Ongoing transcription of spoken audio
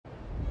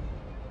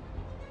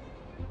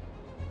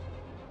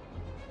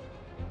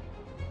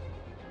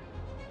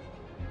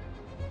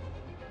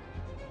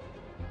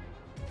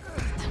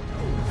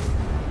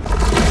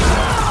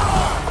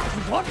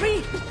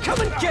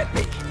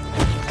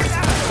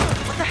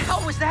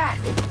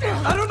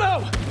I don't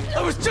know.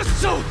 I was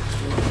just so...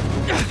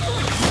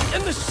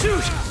 in the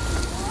chute.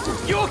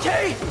 You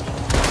okay? I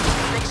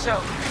think so.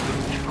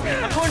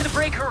 I'm going to the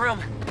breaker room.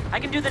 I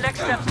can do the next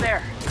steps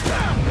there.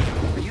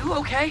 Are you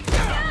okay?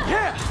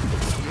 Yeah.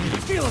 I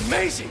feel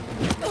amazing.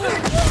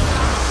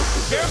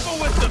 Careful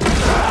with the...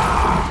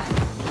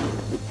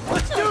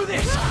 Let's do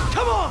this.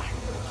 Come on.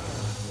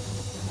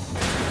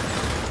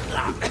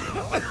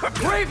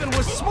 Raven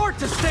was smart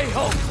to stay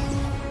home.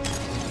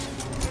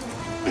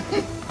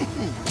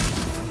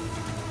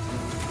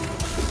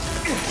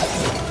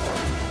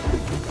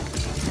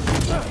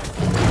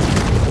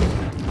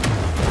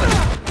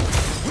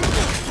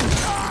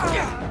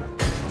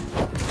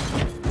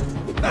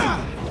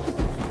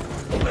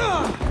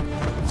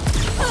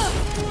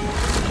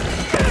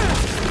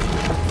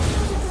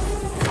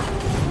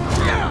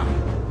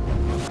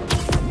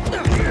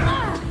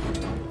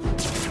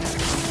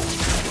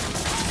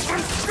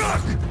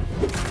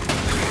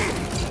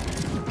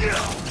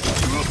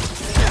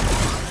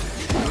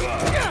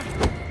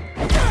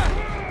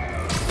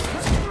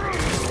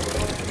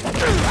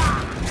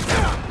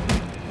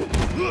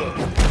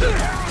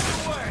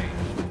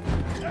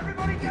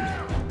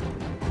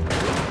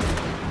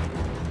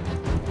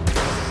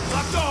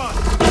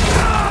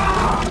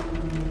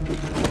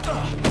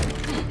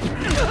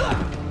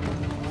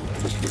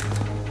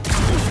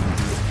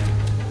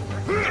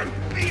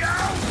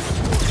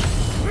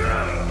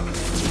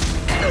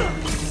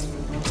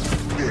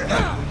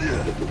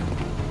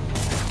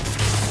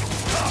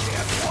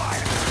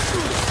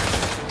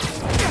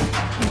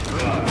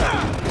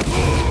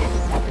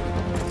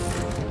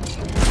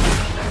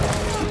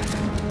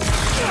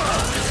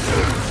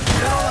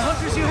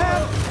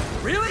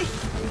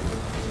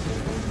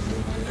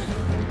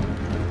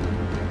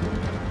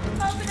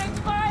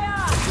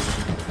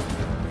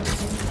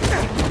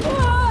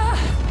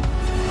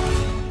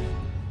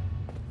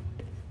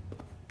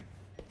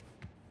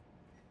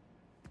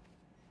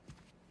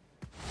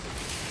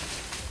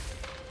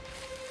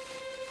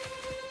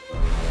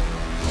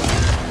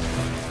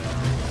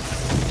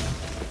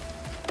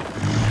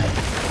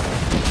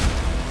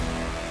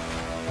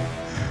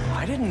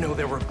 I didn't know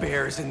there were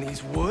bears in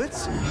these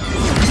woods.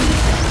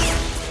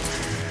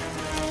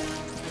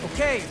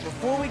 Okay,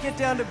 before we get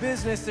down to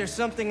business, there's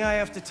something I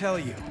have to tell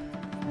you.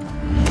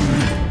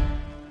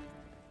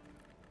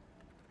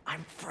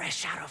 I'm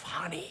fresh out of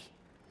honey.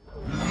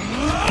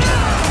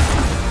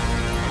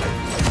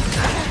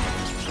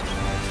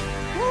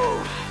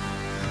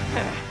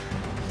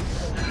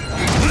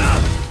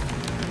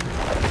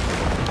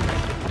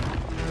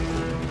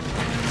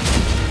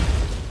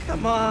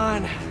 Come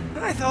on,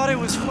 I thought it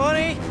was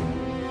funny.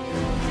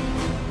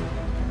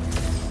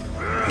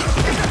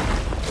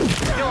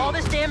 You know, all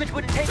this damage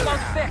wouldn't take long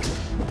to fix.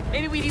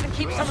 Maybe we'd even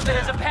keep some of it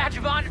as a badge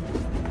of honor.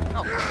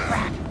 Oh,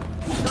 crap.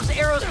 Those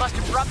arrows must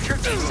have ruptured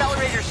the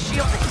accelerator's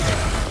shielding.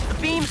 The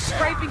beam's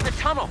scraping the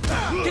tunnel.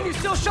 Can you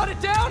still shut it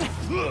down?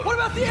 What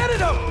about the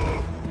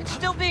antidote? It's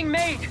still being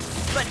made,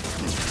 but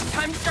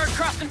time to start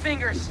crossing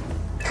fingers.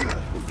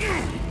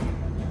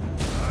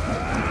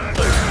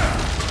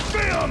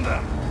 Stay on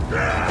them!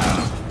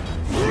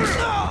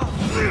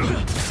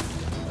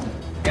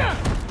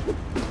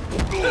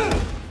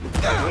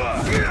 I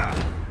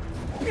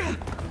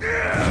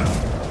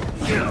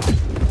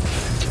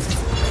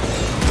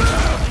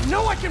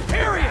know I can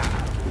parry it!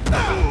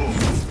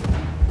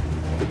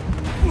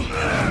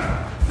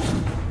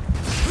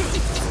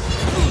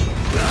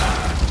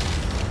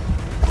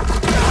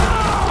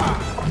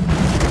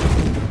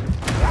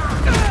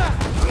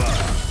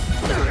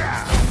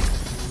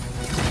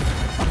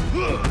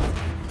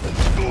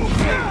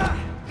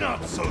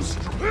 Not so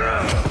strong.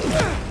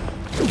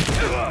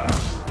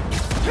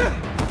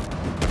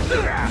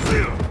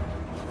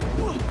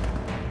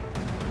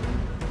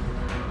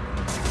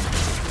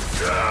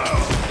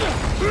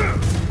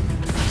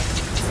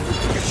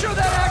 You sure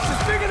that axe is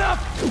big enough?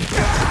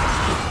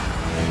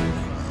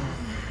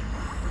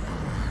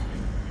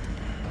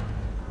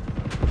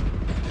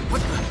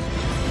 What the?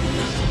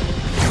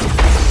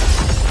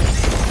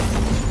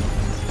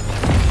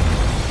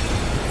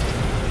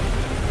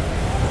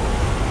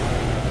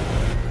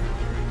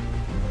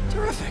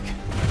 Terrific.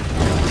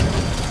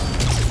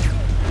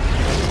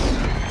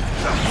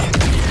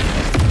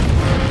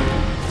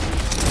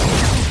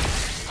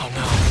 Oh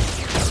no.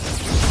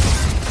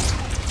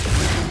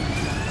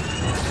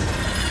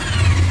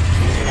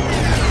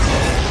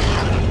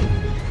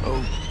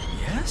 Oh,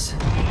 yes?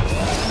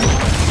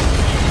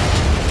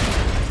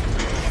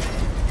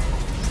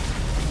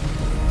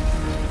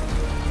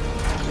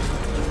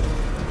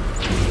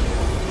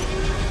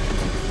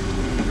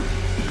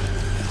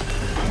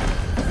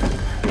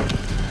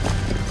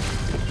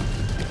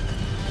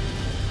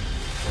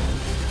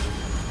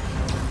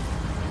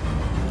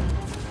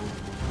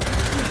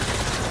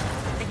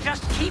 They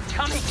just keep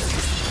coming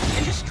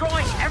and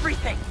destroying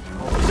everything.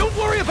 Don't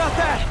worry about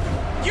that!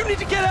 You need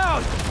to get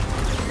out!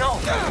 No,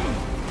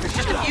 there's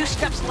just a few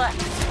steps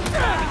left. We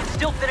can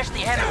still finish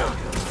the antidote.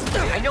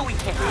 I know we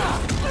can.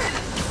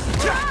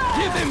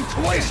 Give him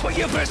twice what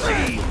you've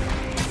received!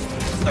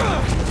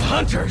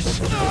 hunters!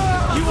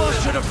 You all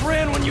should have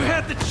ran when you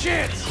had the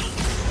chance!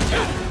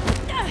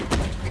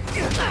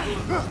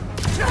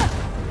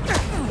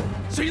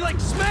 So you like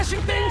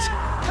smashing things?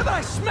 How about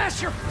I smash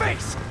your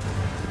face?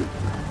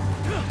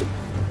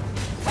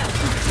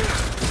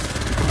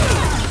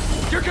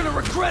 You're gonna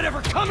regret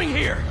ever coming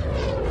here!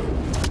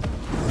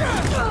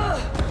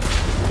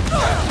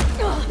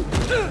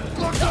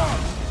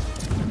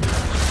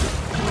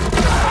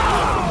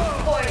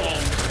 Warning.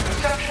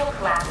 Structural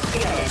collapse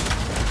imminent.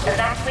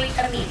 Evacuate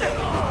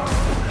immediately.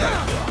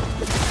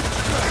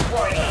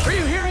 Warning. Are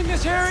you hearing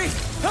this, Harry?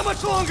 How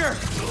much longer?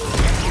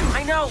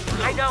 I know.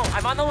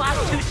 I'm on the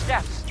last 2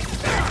 steps.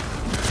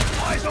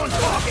 Eyes on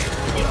target!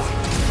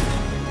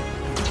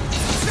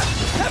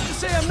 Have to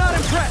say I'm not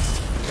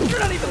impressed. You're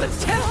not even the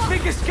 10th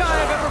biggest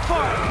guy I've ever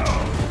fought.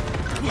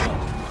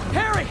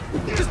 Harry,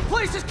 this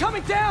place is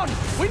coming down.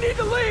 We need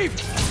to leave.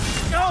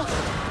 No,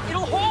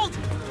 it'll hold.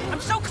 I'm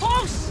so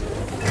close.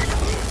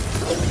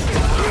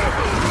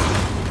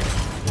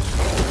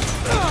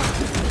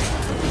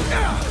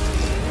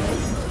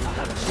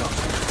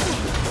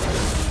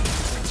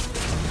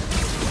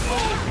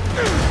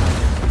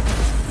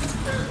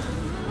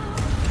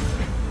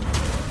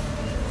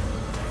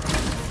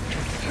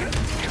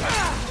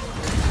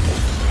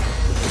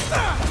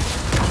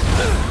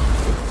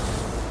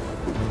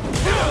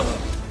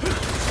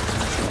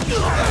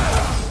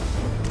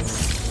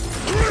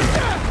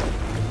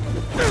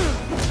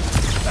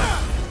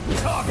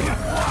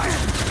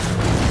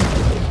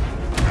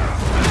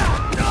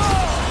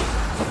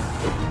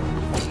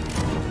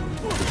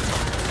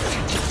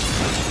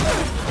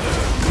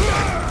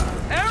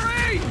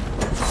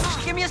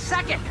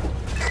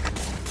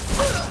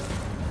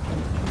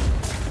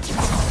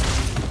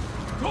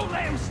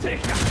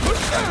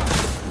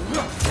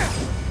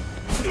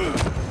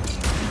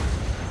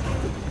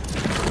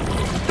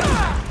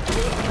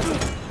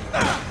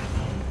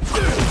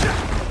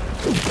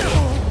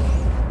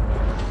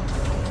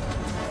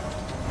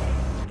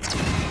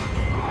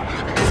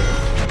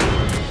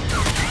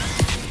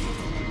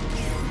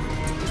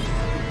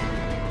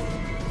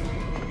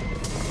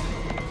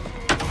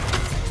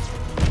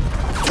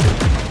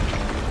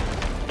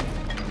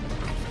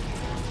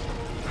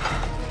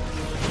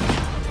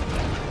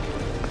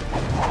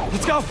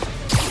 Let's go!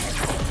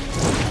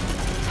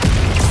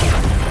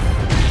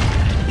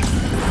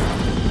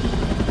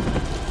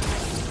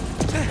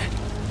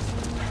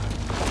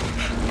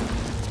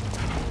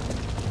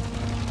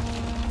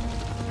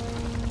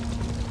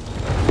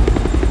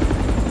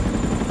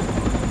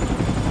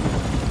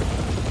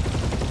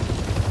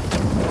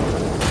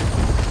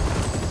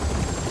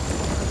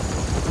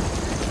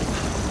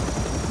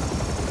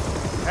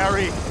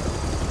 Harry!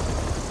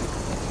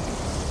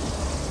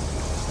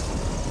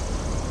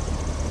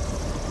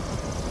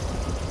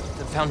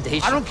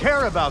 Foundation. I don't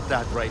care about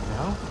that right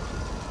now.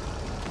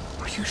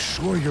 Are you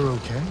sure you're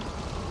okay?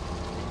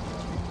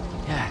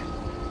 Yeah.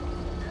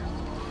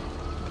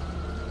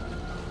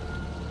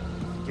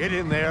 Get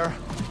in there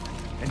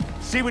and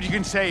see what you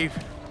can save.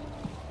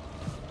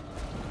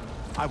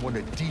 I want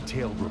a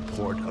detailed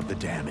report of the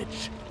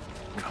damage.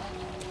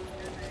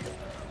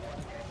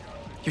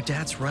 Your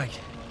dad's right.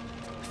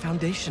 The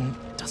Foundation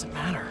doesn't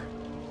matter.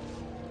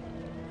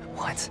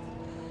 What?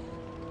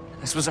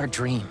 This was our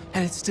dream.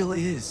 And it still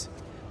is.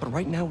 But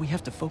right now we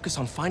have to focus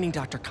on finding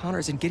Dr.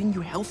 Connors and getting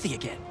you healthy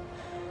again.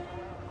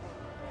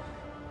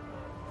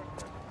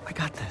 I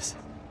got this.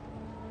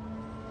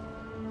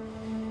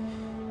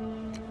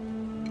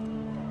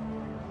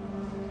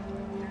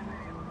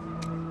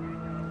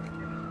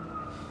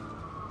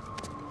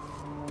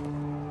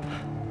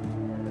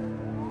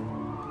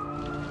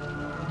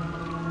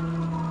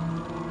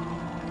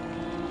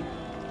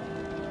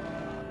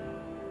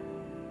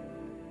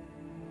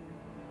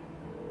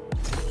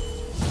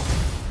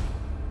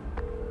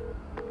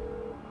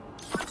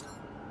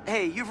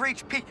 Hey, you've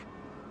reached Pete.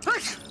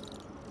 Good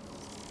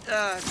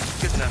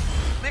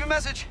enough. Leave a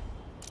message.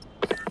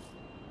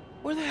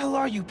 Where the hell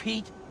are you,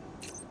 Pete?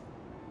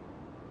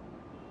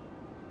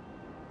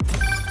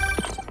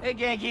 Hey,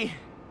 Genki.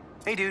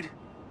 Hey, dude.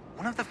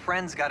 One of the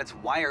friends got its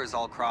wires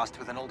all crossed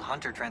with an old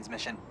Hunter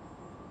transmission.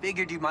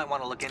 Figured you might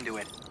want to look into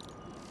it.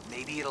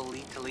 Maybe it'll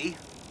lead to Lee.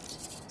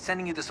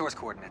 Sending you the source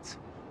coordinates.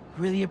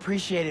 Really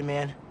appreciate it,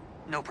 man.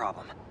 No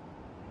problem.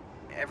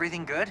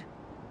 Everything good?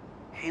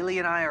 Haley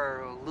and I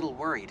are a little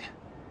worried.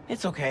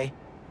 It's okay.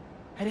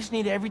 I just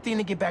need everything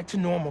to get back to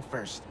normal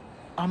first.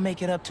 I'll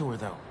make it up to her,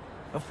 though.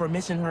 For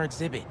missing her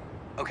exhibit.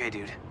 Okay,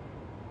 dude.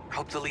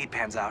 Hope the lead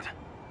pans out.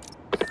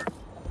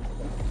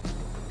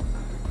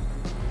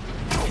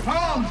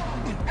 Come,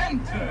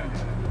 enter!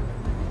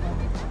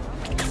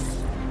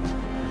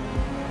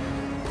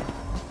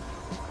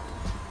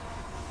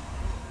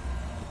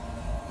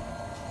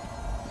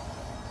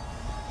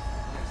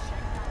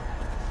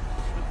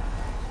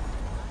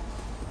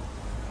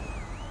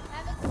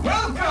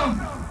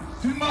 Welcome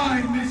to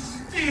my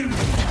mysterious...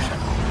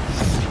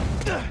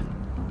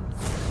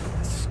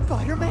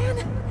 Spider-Man?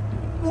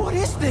 What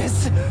is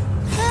this?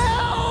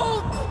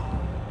 Help!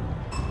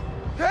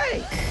 Hey!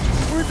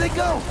 Where'd they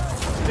go?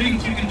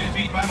 Think you can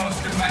defeat my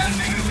most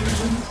demanding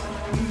illusions?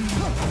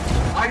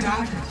 I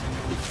doubt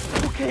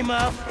it. Okay,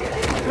 Miles.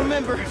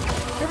 Remember,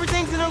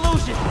 everything's an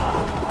illusion.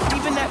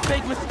 Even that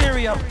fake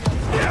Mysterio.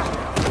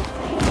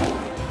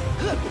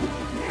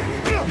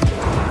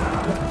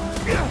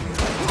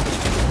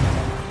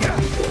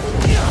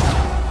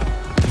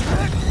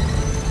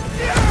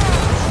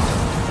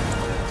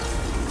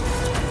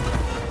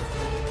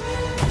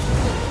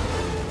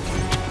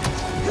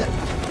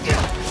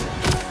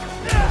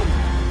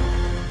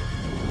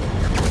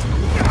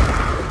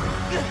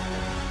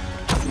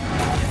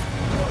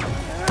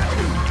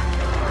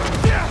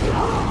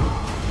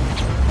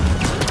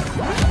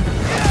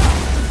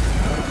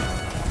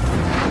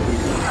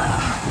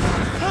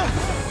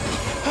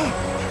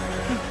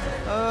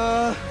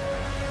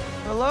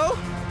 Hello?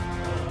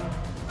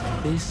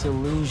 This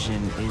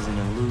illusion is an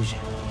illusion.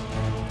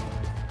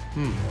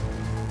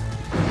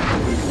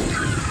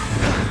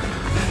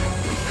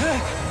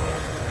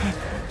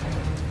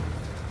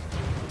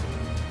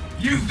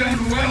 You've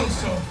done well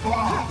so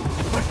far,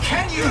 but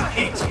can you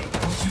hit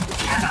what you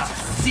cannot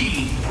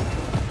see?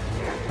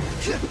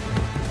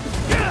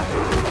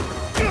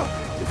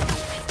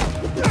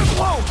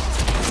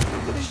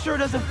 Whoa! This sure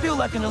doesn't feel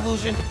like an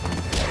illusion.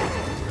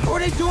 How are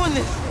they doing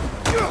this?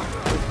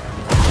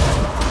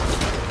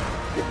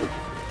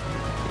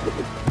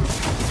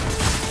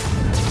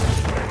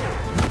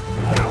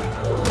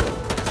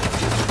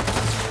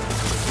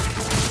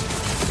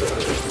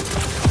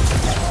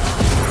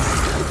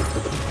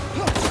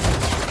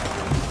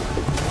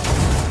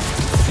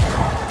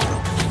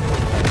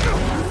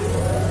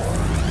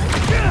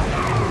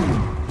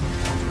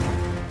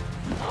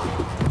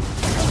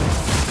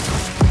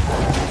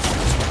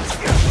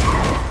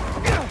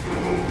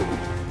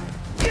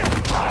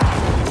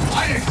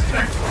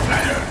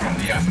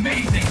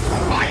 Amazing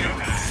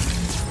Spider-Man!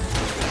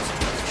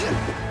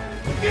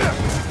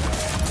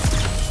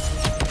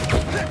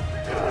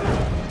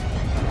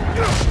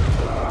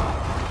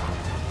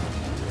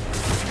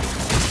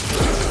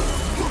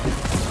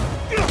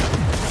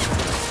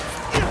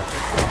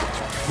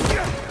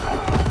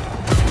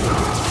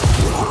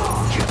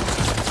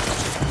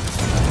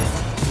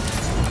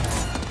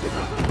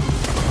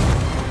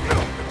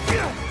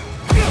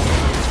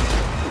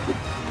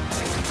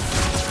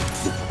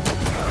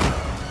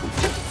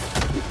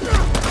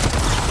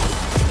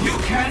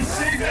 Can't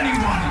save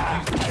anyone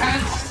if you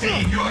can't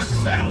save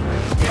yourself!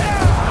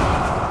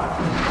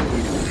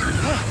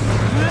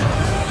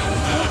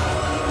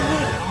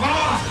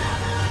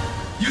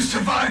 You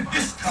survived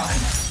this time,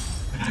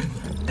 but I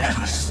will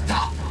never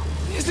stop.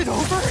 Is it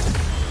over?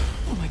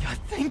 Oh my god,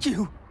 thank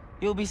you.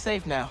 You'll be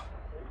safe now.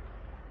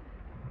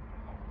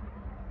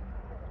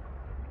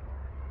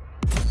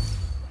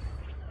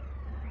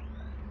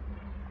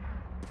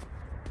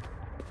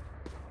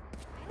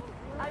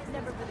 I've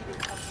never really been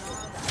comfortable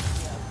with that.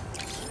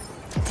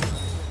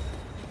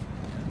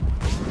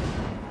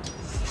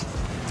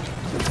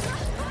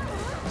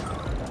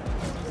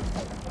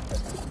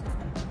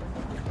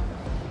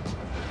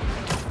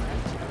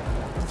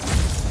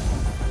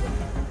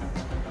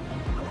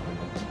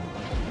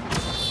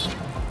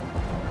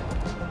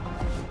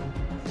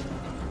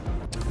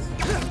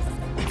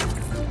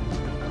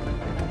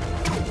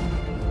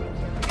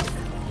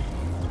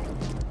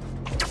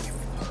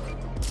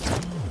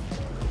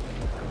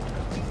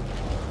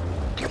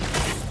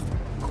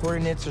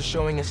 Coordinates are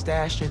showing a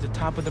stash near the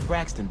top of the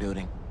Braxton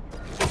building.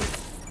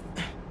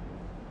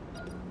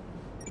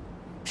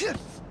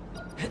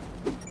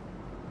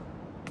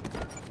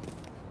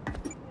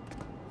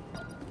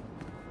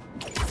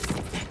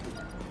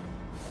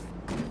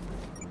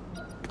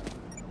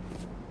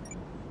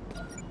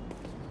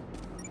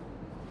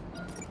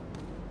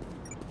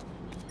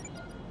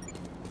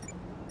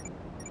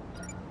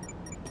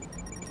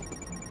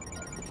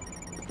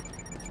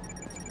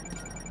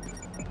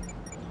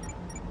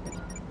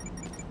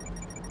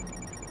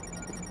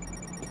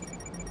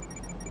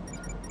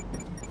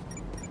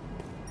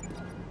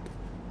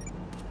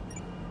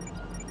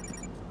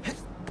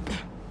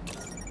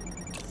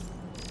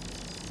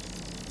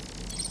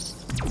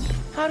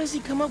 How does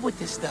he come up with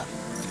this stuff?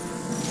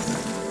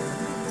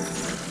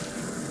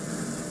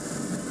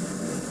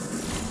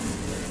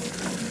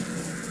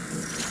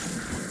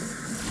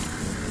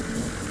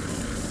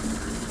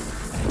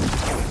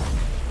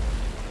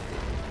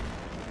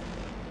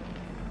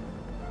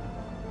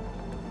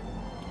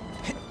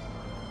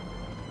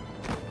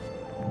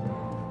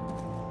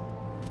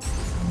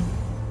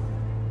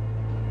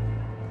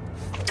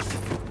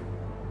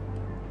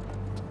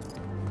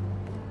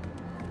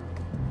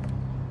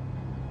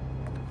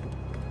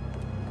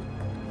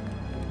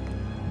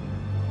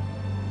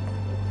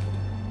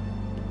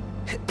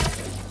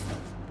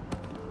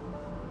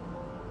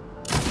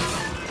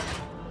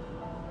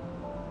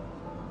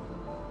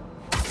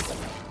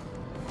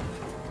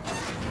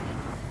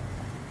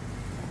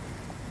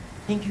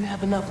 Think you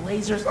have enough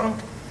lasers, Unc?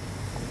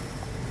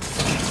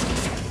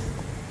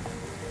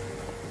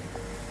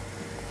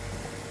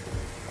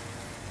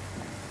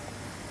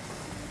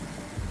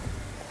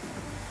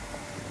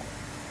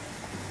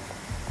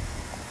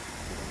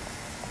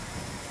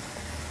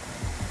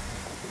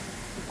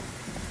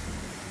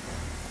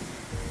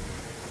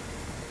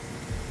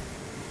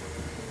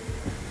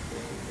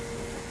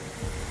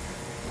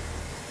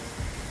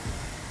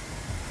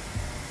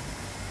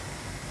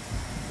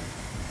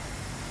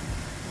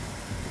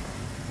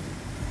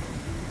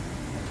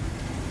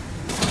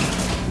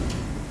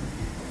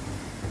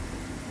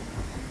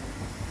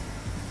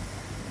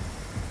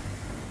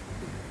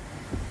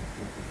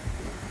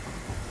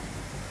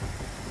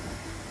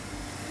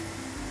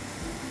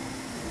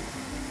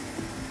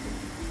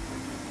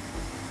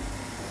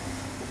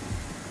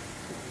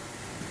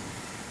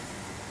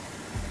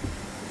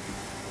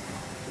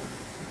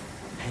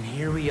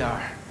 we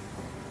are.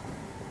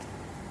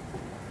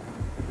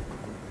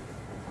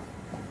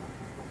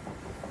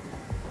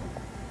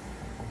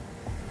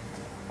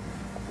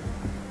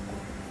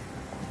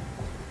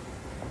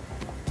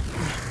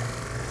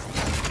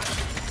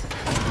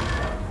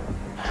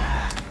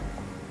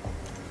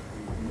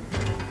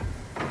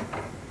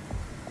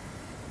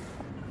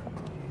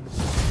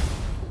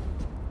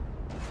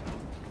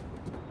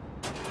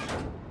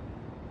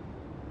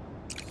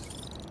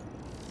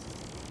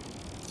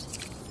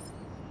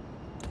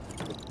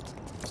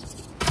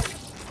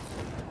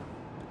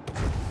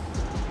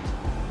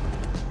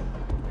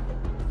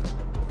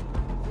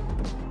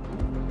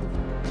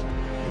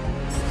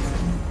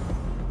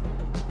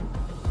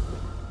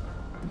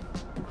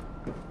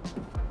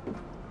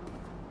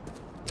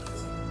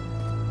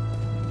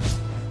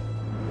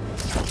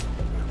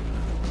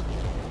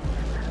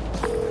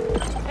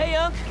 Hey,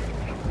 Unc.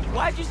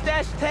 Why'd you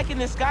stash tech in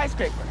this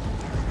skyscraper?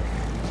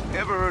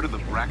 Ever heard of the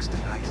Braxton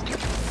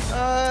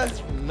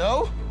heist?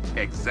 No.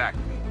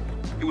 Exactly.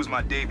 It was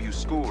my debut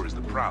score as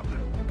the Prowler.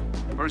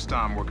 First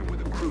time working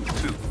with a crew,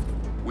 too.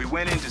 We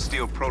went in to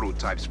steal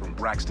prototypes from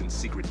Braxton's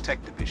secret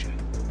tech division.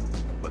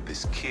 But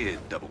this kid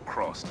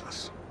double-crossed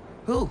us.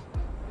 Who?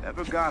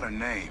 Never got her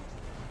name.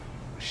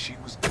 But she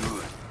was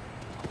good.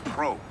 A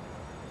pro. A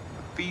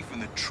thief in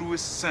the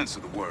truest sense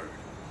of the word.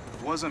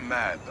 Wasn't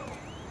mad, though.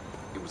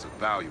 It was a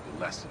valuable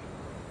lesson.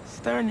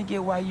 Starting to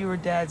get why you were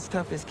Dad's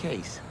toughest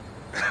case.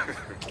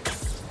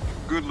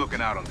 Good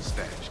looking out on the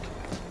stash, kid.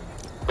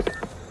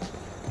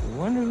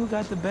 Wonder who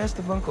got the best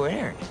of Uncle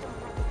Aaron.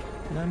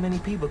 Not many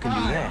people can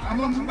do that. I'm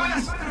a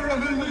master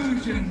of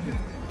illusion.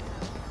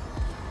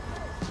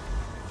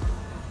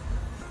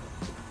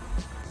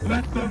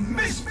 Let the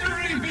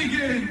mystery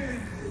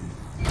begin.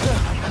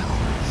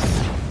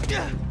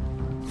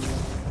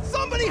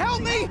 Somebody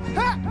help me!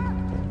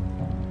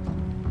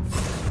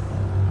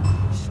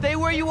 Stay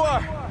where you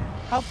are.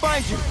 I'll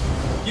find you.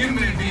 You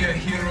may be a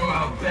hero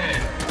out there,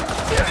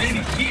 but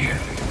in here,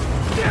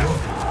 you're a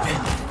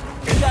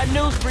villain. Got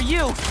news for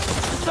you.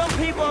 For some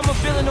people, I'm a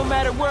villain no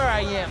matter where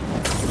I am.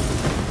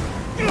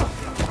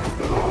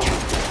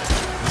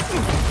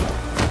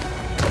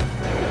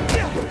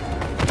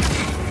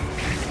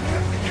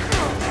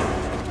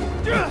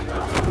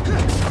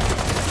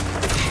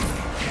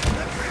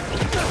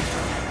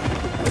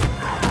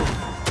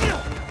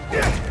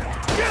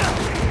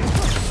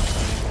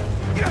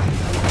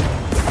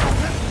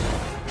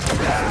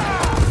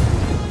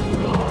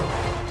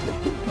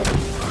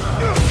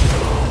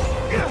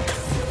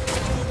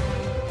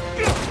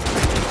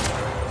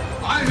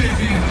 I may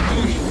be an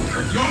illusion,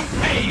 but your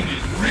pain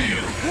is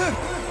real.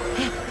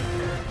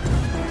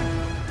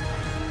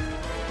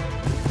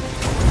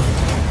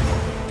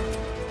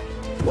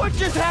 What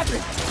just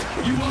happened?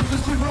 You want to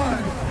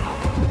survive?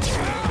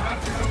 You'll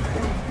have to go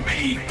through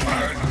me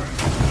first.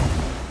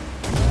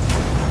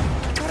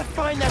 Gotta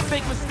find that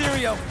fake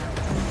Mysterio.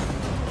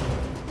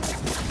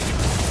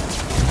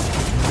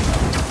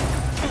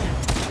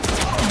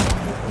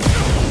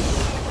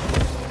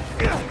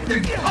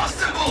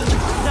 Impossible!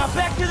 Now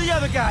back to the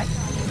other guy.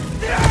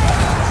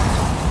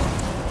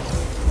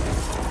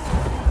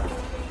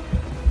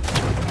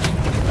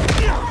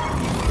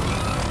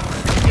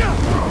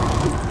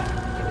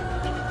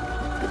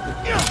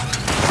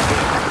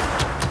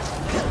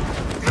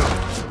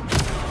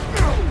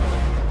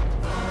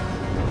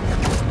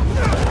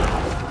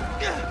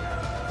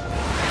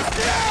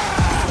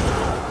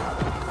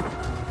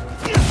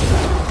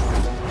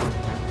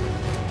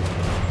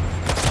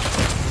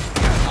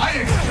 I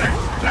expect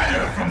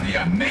better from the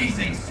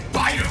amazing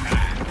Spider-Man!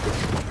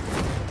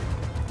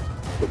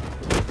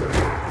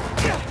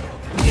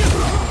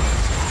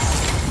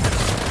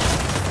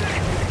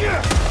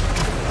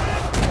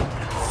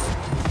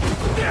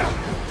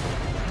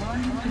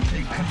 Time to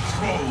take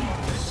control of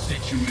this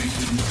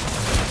situation.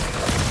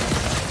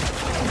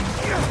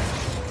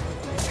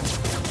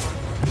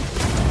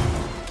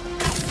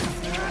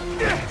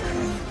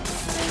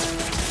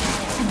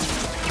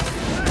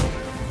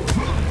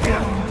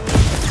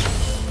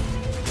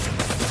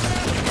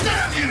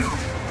 Damn you!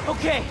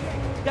 Okay,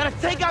 gotta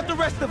take out the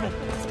rest of them.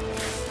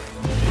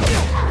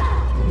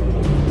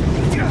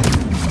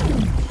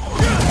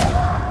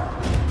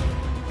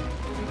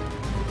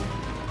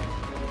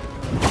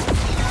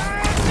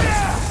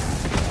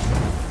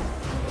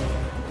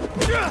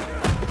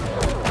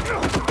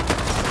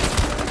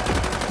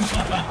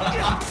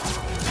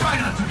 Try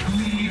not to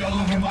bleed all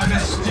over my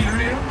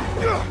Mysterio.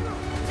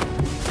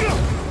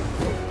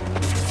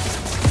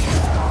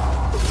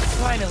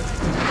 Finally.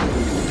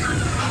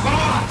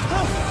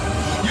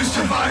 You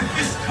survived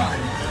this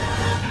time.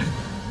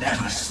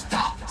 Never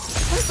stop. I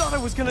thought I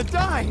was gonna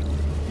die!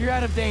 You're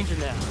out of danger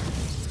now.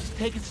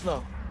 Take it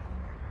slow.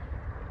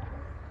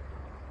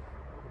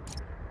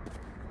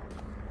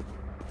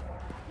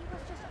 He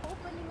was just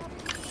opening up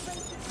the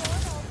crazy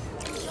portal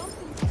and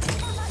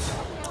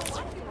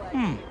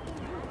jumping.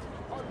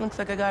 Looks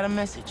like I got a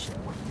message.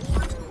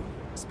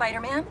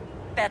 Spider-Man,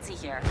 Betsy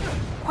here.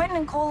 Quentin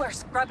and Cole are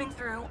scrubbing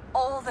through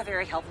all the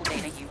very helpful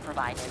data you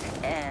provided,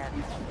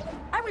 and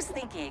I was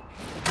thinking,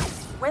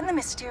 when the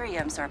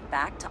Mysteriums are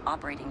back to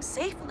operating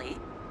safely,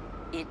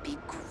 it'd be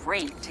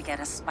great to get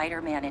a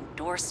Spider-Man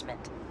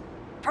endorsement.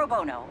 Pro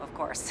bono, of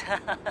course.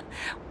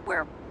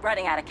 We're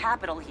running out of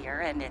capital here,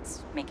 and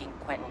it's making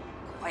Quentin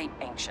quite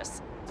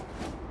anxious.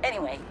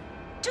 Anyway,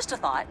 just a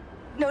thought.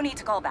 No need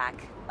to call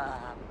back.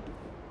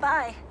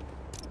 Bye.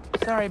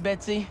 Sorry,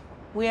 Betsy.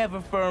 We have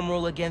a firm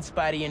rule against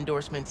Spidey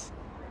endorsements.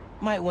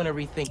 Might want to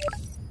rethink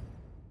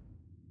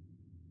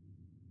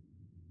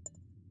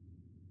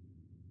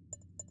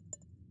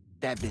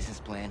that business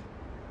plan.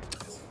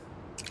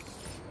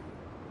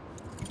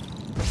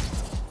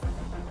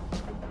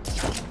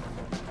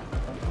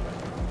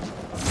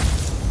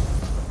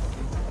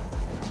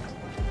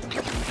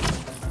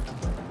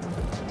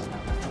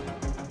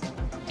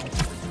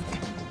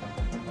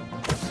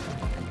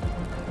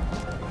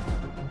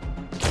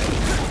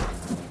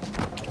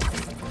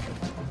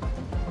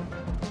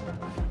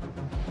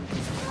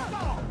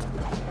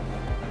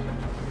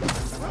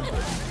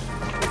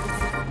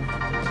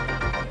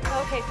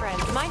 Okay,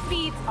 friends, my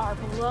feeds are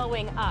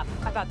blowing up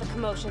about the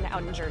commotion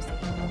out in Jersey.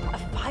 A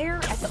fire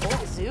at the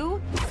old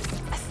zoo?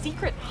 A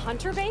secret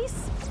hunter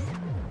base?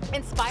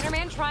 And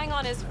Spider-Man trying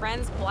on his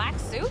friend's black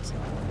suit?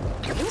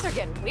 Things are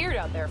getting weird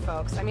out there,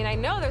 folks. I mean, I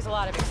know there's a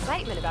lot of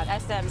excitement about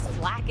SM's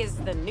black is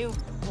the new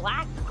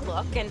black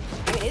look, and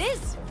I mean, it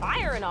is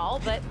fire and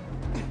all, but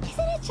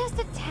isn't it just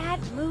a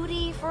tad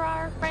moody for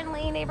our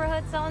friendly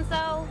neighborhood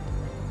so-and-so?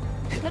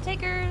 No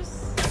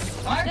takers?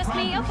 Just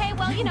me? Okay,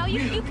 well, you know,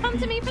 you come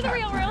to me for the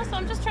real, so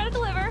I'm just trying to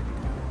deliver.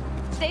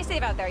 Stay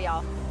safe out there,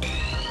 y'all.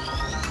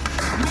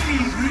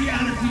 Leave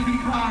reality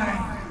behind.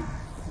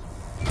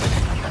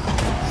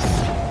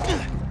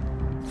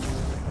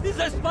 Is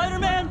that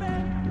Spider-Man?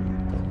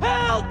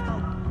 Help!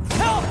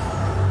 Help!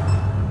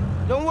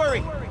 Don't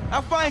worry,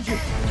 I'll find you.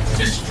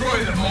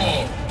 Destroy them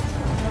all.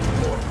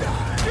 Or die.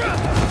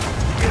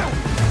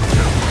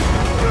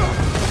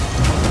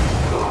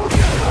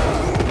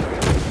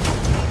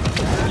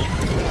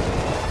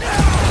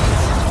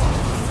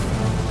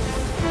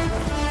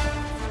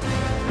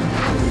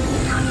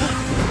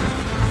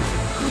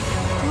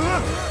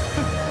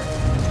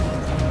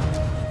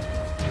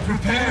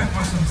 Prepare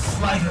for some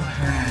sleight of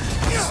hand,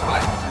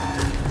 Spider-Man.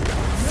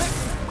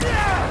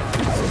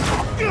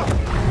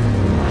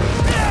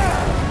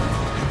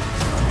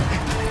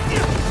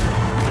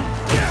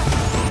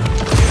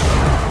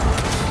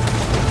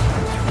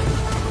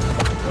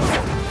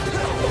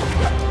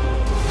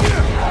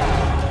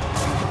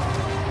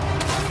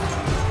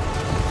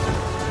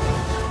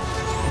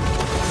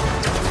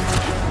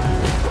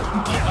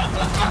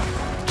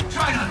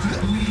 Try not to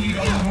bleed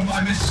all over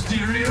my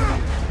Mysterio.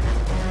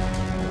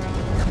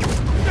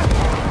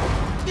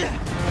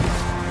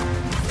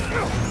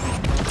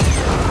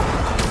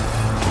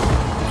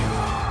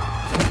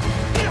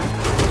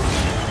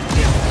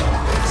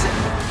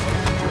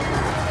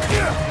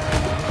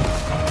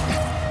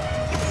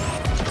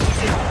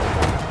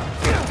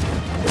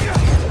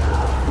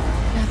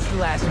 That's the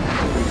last one.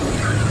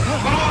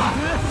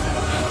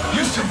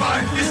 You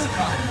survived this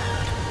time.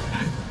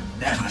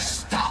 Never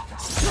stop.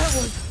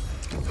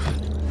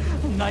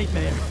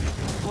 Nightmare.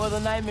 Well, the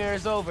nightmare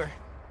is over.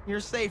 You're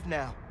safe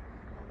now.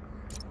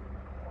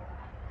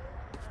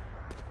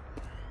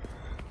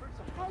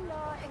 Hello,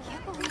 I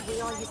can't believe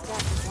we all used to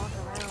have to walk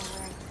around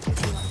wearing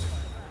tutu.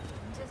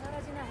 진짜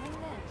사라지나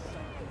했네.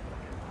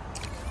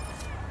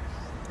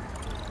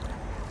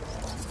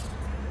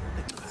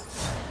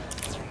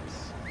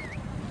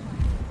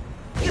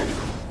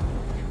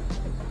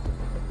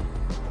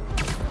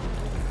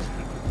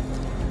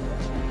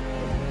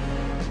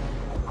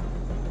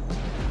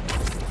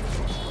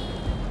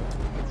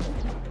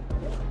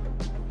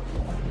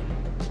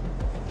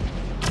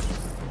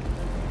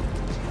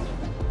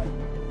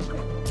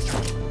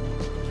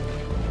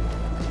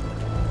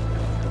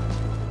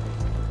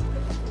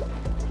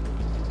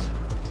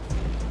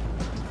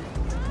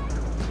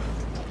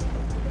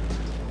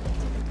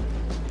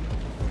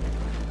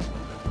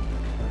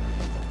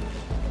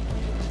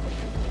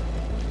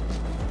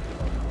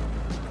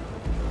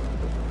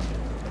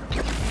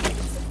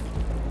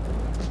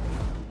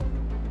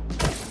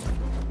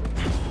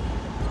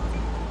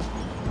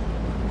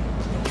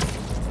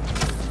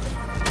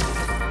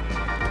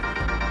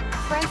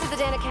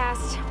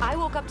 I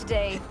woke up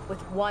today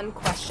with one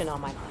question on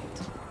my mind.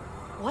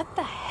 What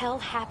the hell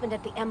happened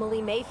at the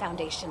Emily May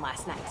Foundation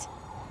last night?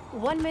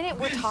 1 minute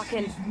we're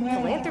talking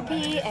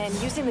philanthropy and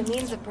using the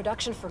means of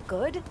production for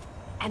good,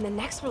 and the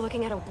next we're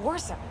looking at a war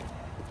zone.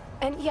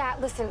 And yeah,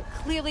 listen,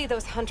 clearly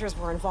those hunters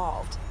were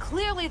involved.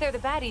 Clearly they're the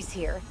baddies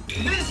here.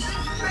 This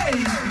may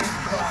be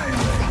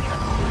violent.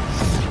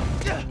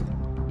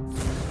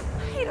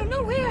 I don't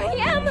know where I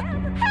am!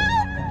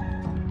 Help!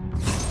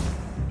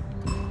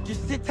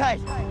 Just sit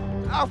tight.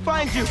 I'll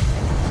find you.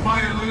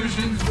 My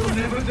illusions will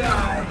never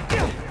die.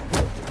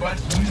 But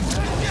you...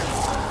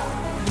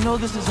 I know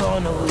this is all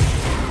an illusion,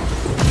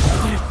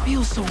 but it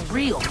feels so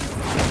real.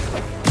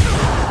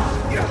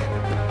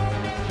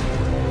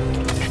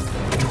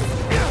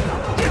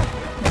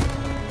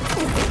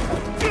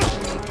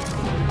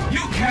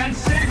 You can't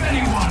save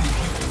anyone.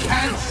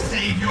 Can't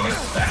save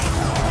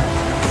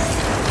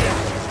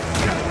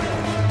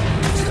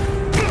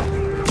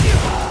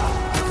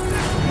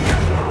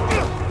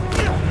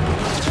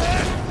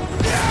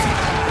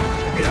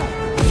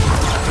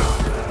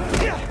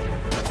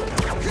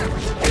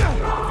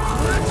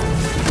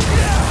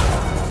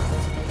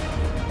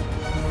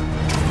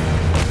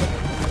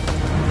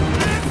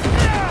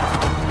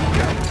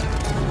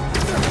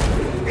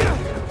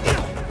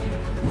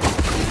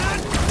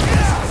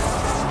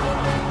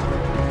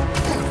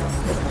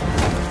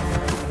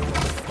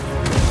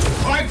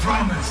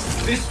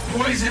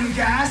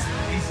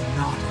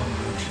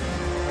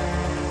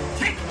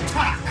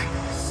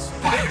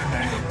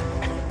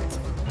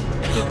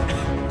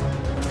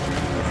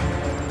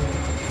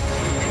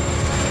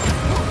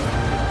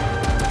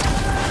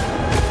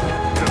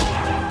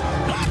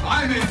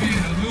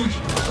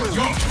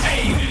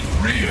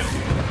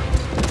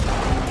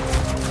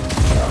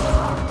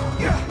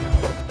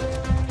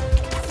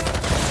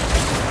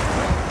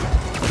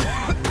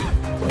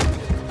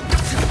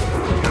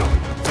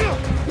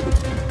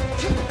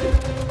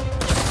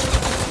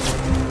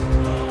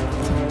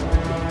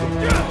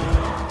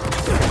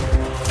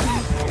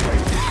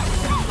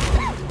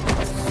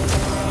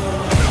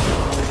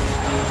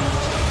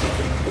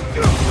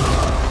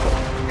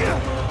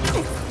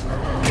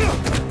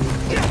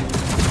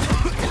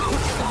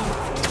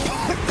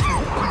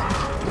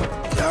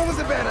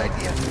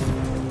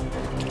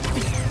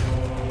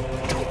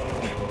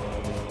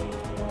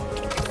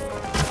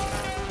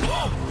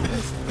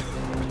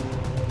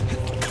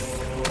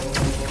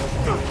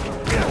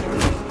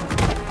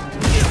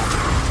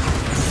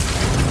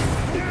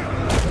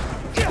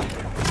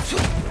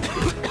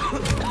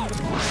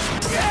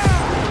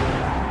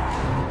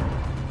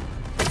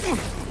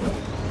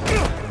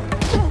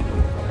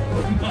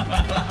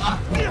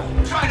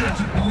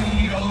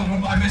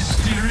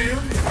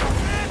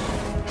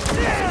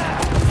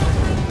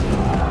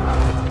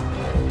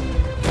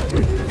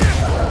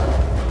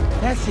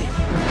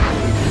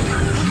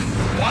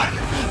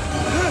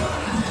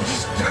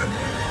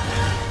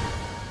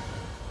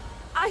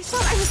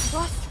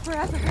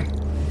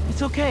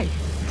It's okay.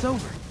 It's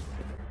over.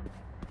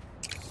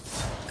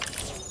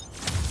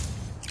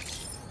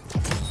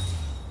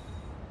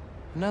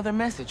 Another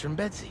message from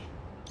Betsy.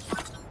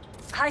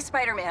 Hi,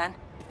 Spider-Man.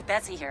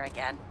 Betsy here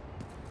again.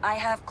 I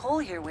have Cole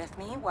here with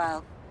me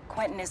while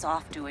Quentin is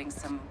off doing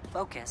some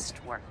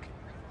focused work.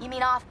 You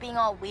mean off being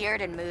all weird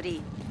and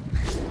moody?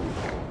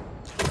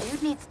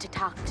 Dude needs to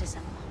talk to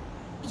someone.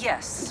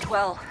 Yes,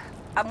 well,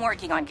 I'm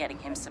working on getting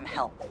him some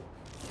help.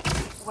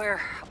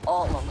 We're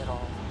all a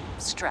little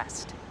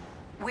stressed.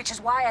 Which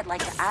is why I'd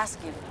like to ask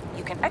if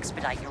you can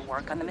expedite your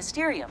work on the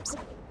Mysteriums.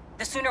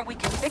 The sooner we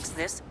can fix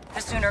this, the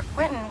sooner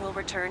Quentin will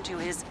return to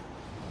his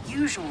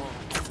usual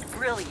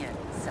brilliant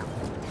self.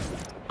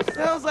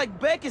 Sounds like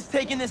Beck is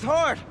taking this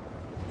hard.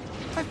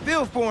 I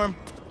feel for him.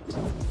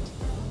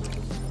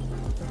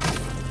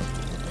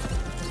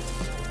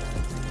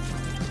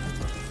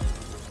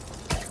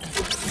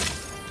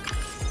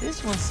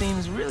 This one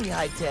seems really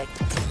high-tech.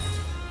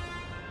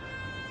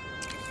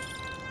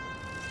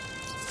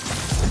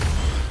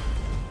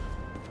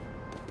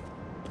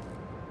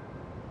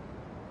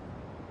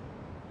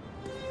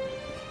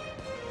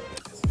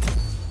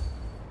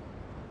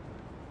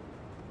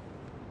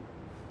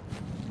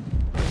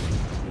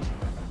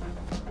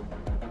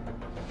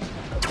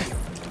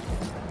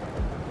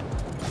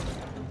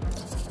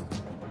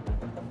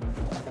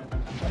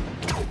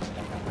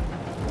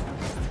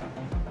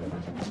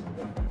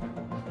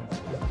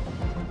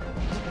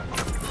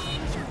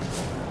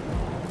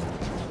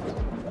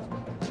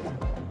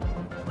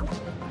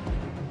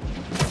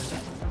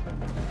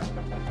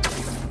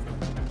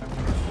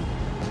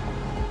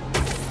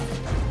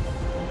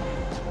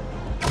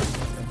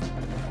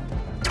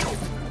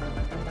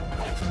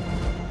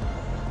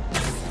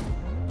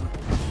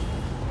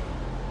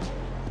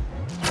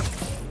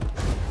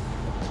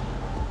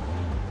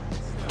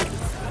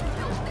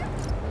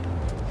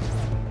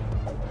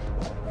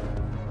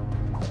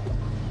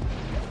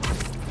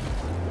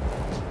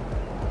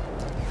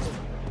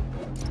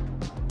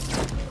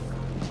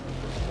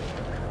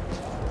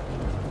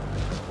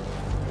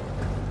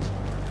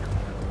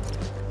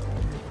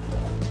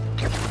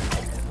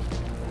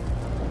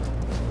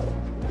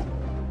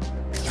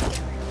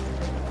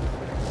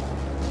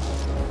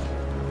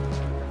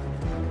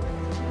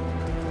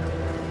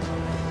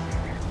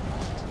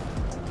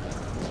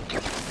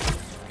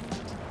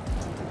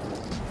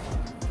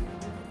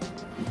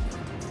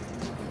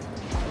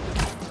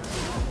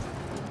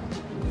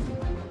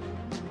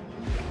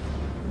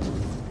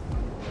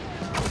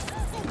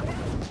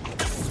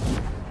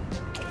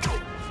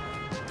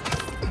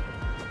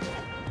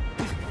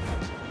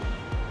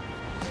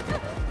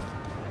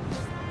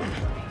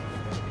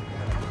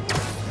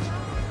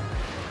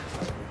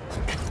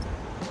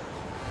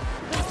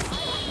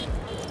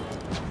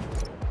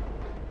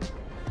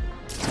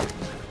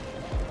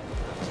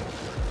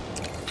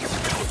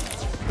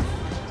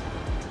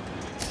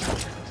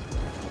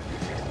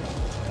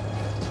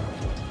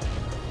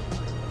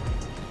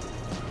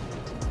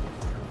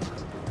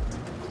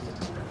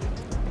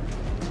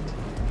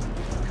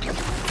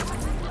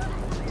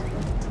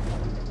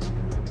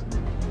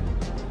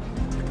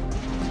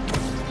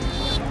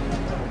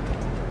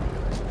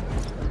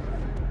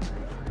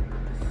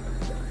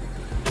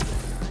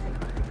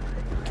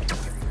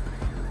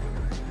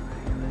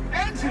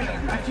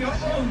 At your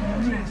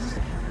own risk.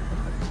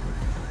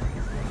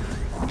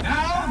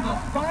 Now the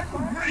fun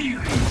really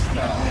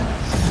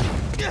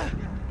starts.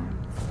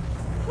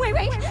 Wait,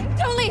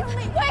 don't leave!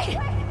 Wait!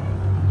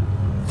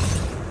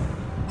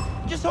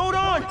 Just hold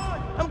on!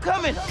 I'm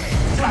coming!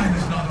 Time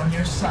is not on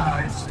your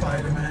side,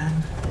 Spider-Man.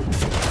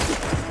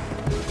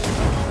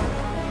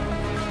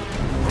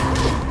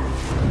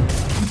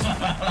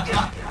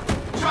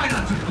 Try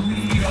not to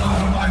bleed all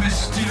over my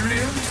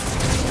Mysterium.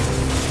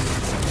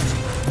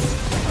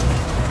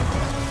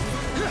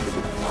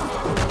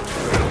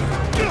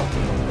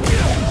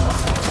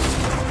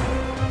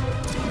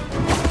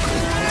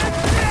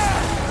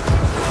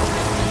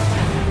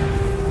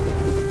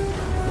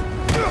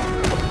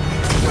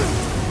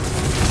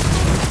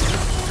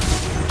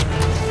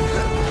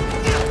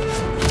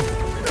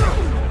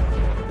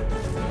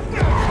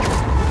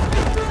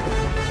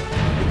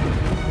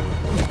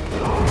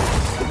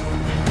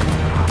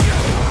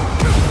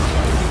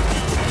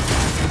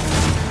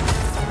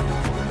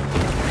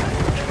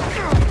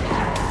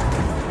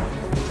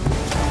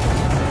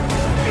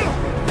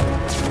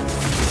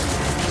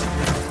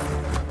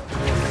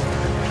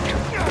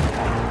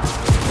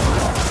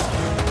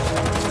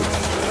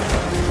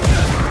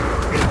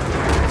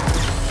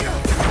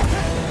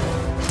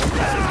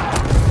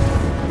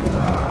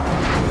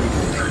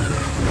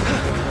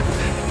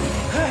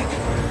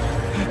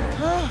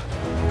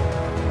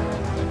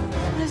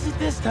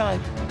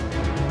 Time.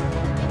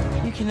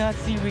 You cannot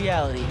see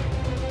reality.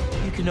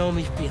 You can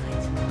only feel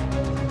it.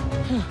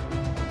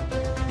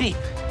 Deep.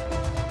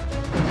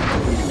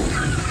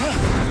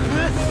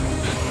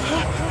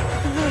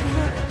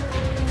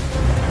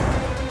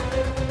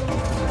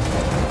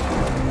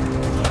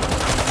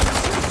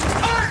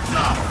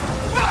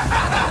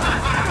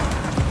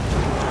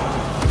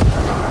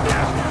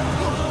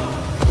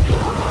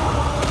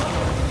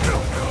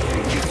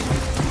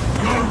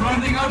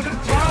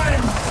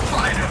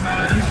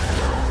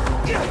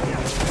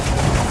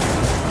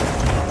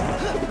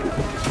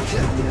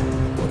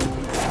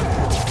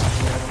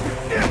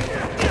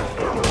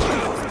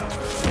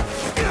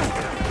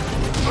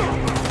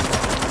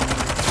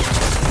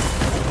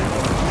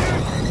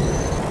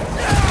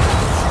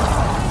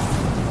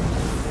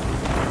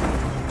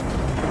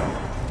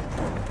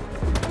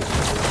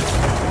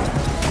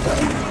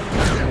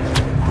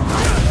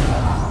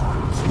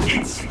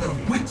 It's the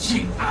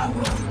witching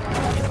hour.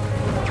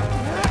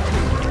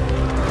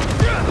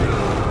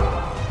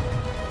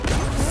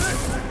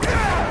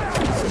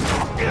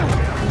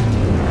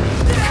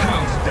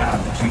 Countdown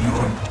to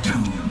your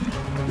doom.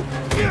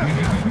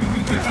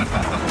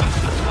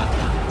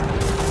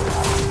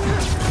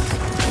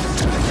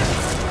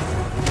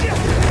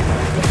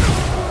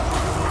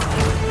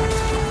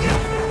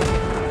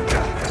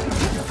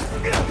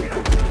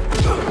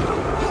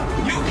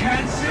 You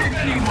can't save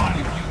anyone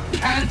if you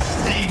can't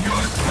save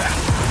yourself.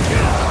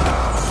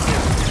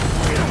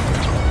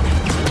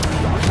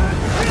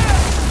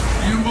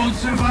 You won't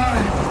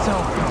survive. It's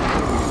over.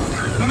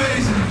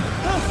 Amazing.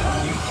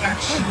 You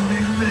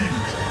actually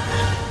lived.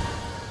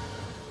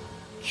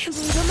 Can't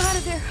believe I'm out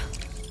of there.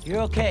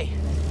 You're okay.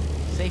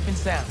 Safe and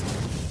sound.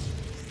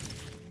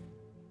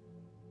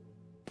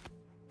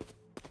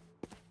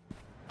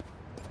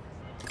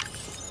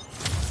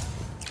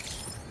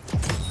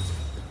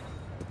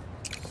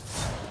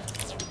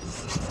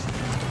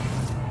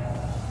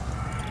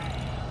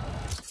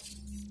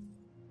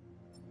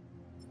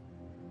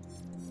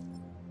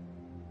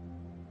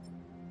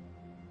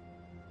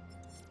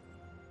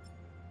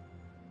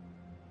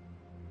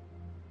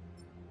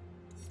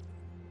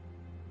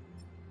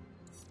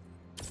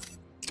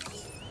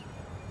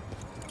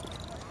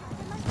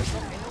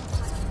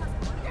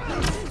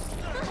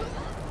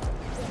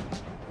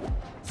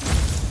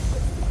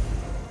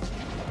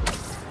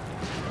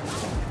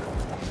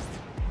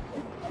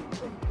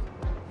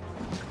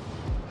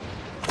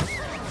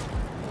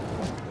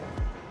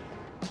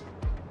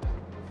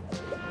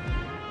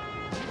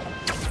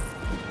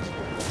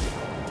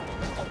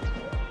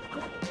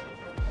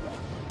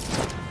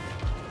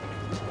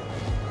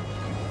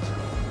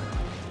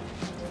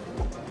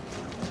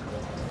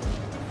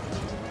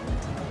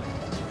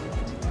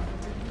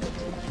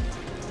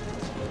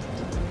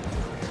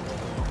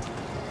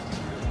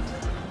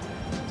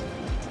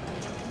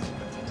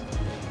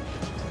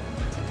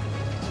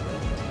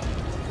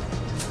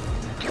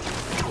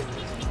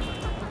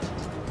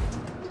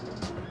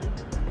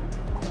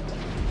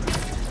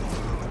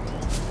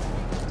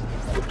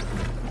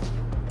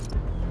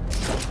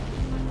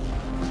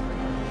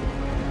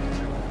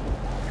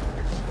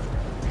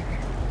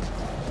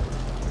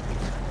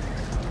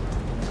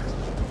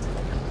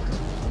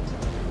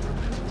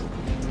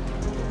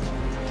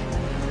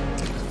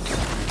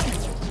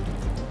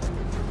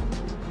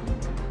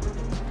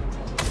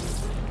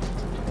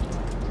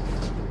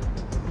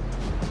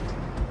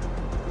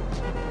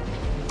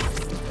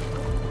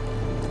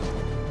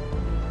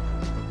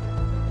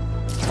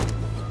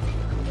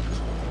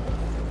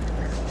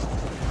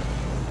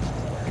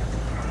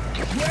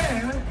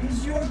 Where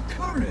is your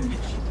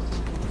courage?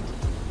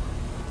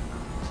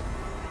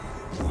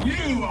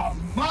 You are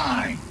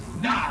mine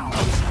now!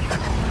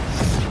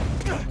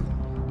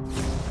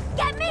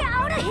 Get me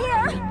out of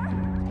here!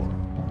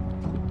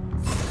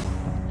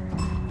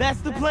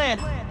 That's the plan.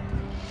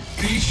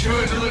 Be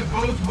sure to look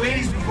both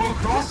ways before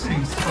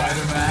crossing,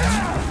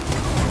 Spider-Man.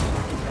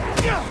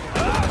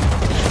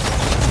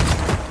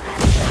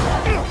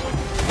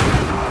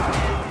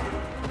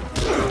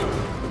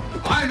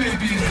 I may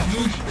be an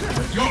illusion,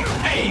 but your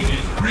pain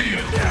is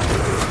real.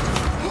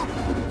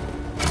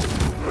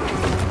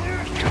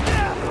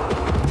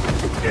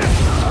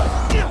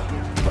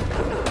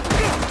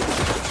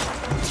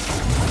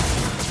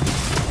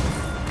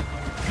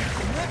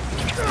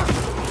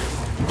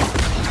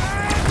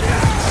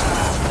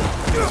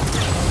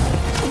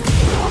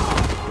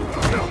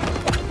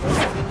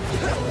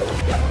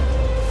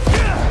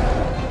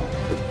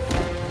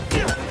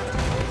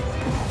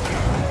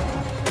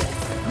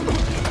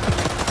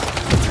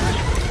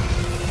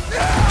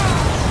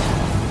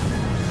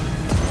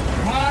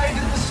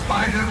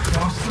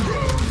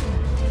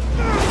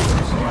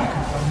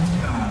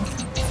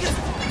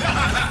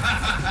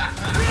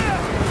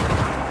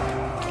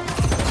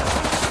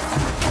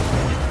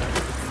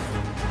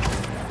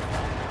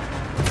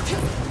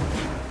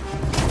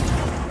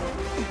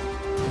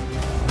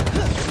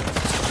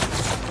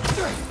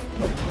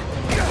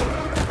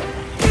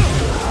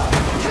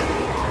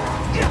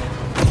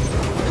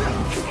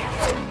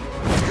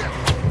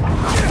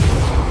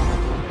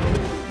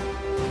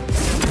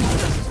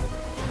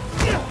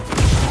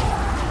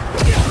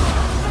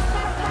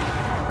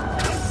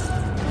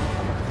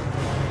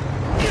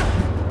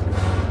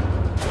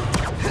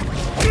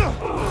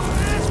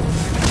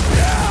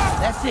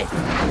 That's it.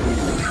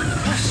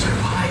 You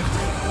survived.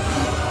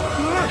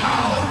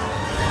 How?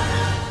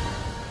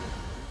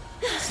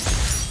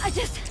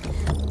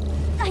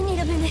 I need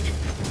a minute.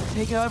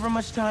 Take however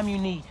much time you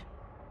need.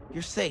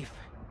 You're safe.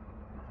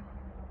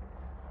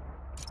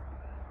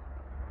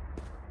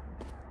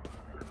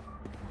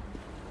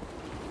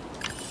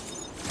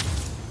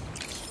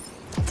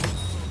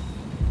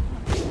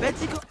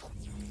 Betsy, go.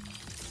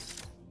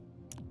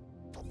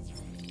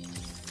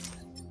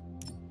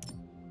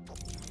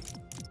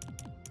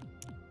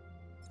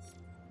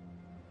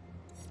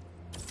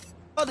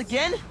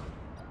 Again?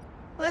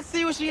 Let's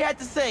see what she had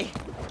to say.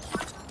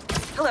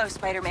 Hello,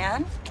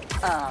 Spider-Man.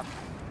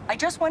 I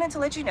just wanted to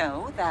let you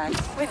know that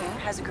Quentin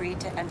has agreed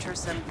to enter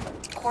some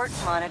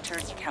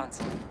court-monitored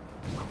counseling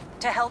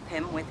to help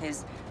him with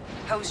his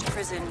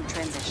post-prison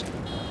transition.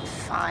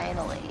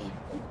 Finally.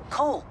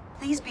 Cole,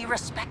 please be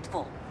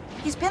respectful.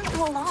 He's been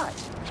through a lot.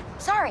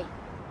 Sorry.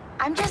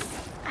 I'm just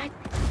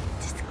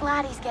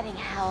glad he's getting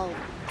help,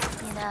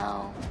 you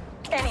know.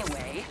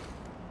 Anyway,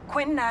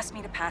 Quentin asked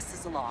me to pass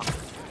this along.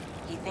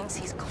 He thinks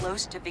he's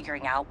close to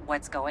figuring out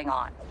what's going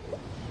on.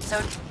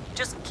 So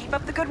just keep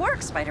up the good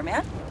work,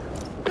 Spider-Man.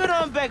 Good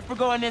on Beck for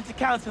going into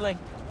counseling.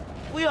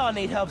 We all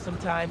need help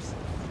sometimes.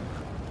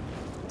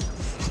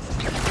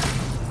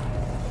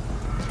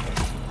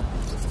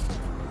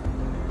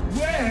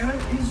 Where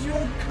is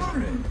your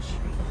courage?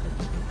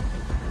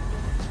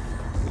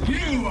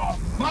 You are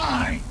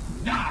mine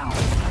now!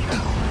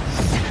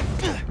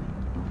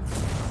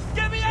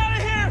 Get me out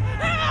of here!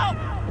 Help!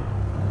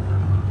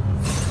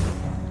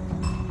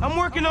 I'm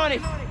working on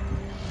it.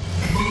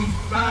 Move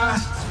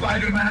fast,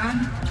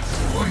 Spider-Man,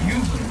 or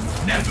you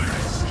will never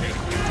escape.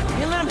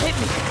 Hey, let him hit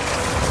me.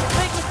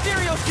 Fake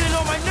Mysterio's getting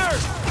on my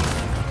nerves.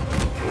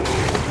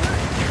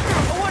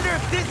 I wonder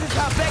if this is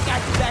how Beck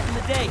acted back in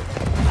the day.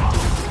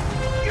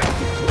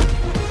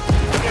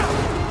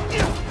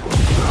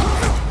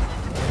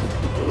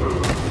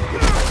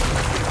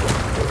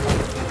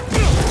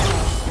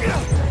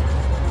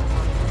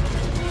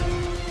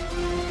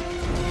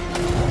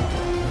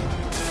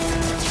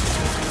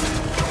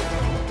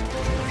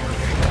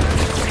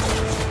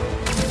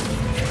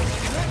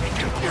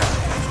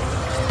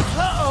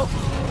 Uh-oh!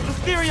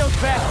 Mysterio's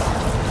back!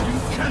 You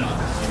cannot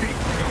escape.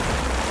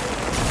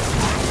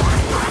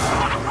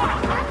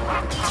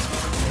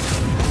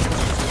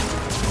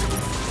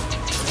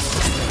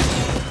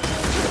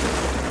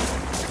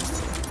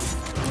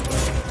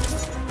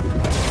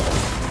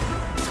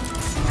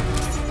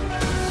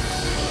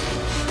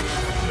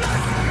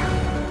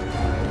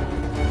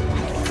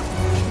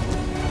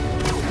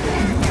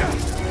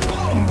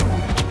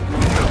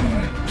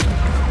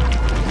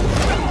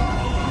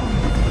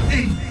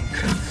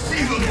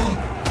 Inconceivable!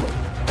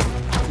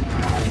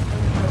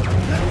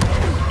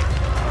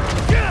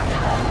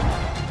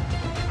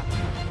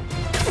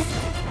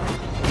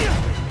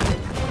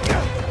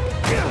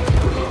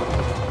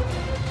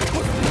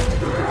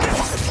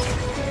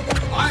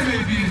 I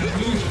may be an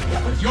illusion,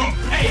 but your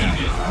pain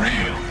is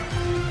real!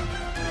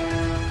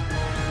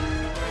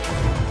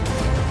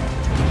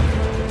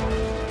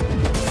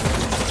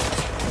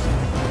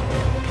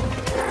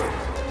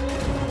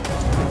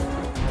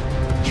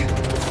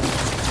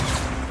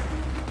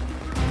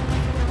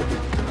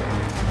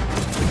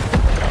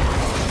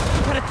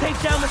 Gotta take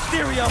down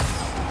Mysterio!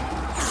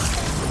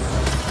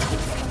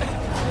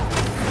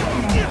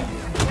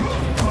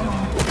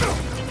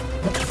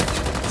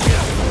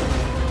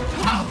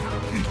 How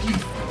did you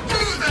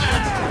do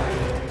that?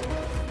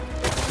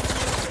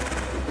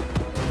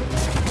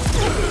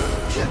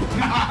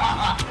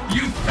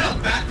 You felt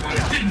that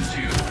one, didn't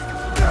you?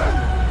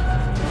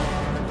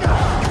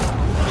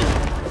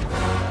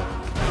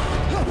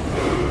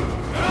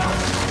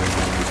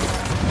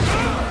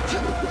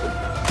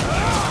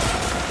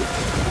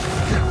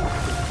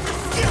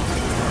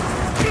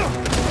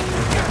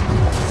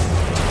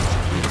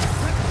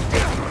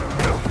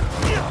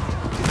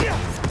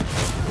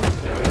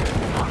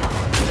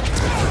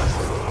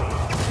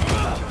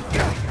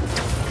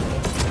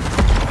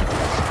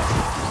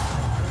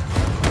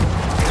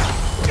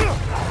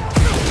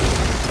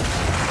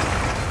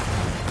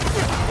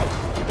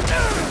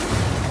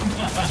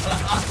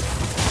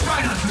 Try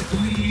not to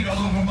bleed all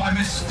over my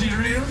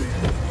Mysterium.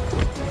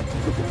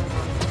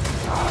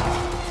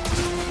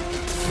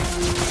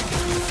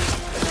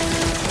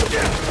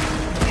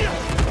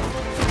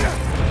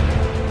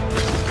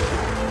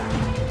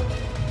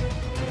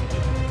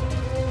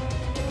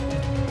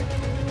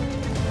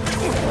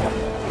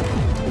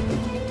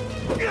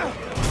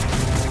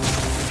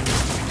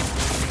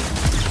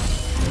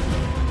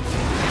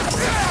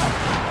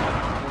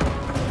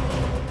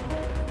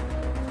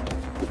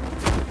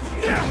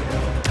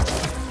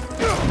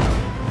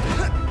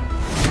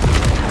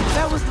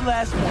 That was the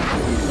last one.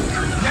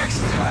 Next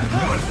time,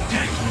 your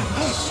death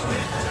will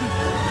sweat.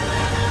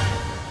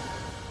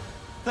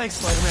 Thanks,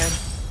 Spider-Man.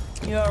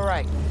 You're all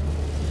right.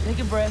 Take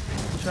a breath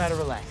and try to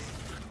relax.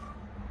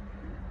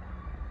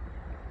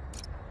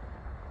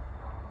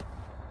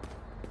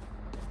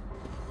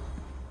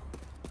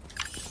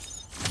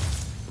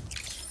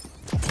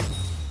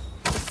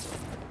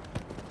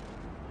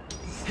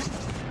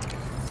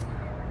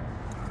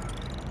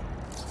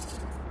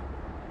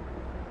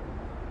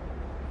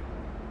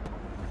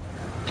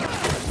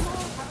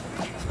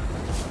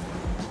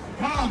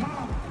 Come,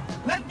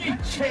 let me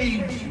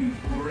change you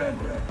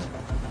forever.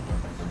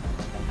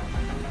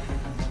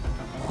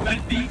 Let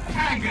the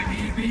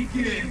agony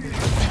begin.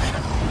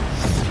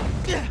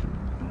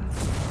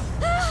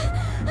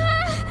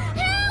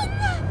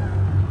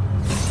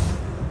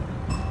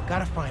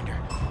 Gotta find her.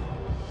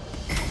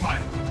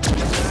 Fine.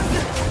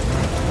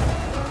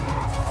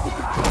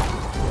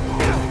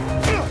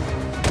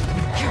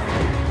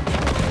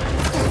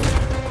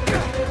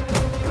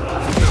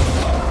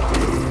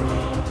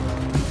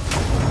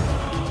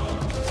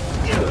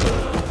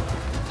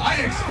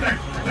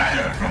 Perfect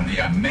splatter from the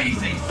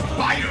amazing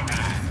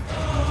Spider-Man!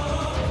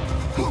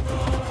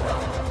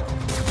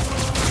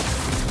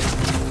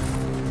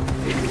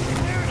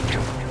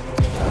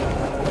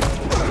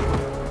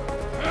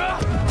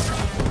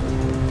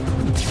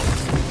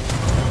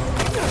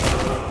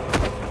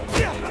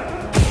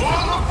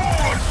 All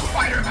aboard,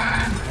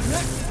 Spider-Man!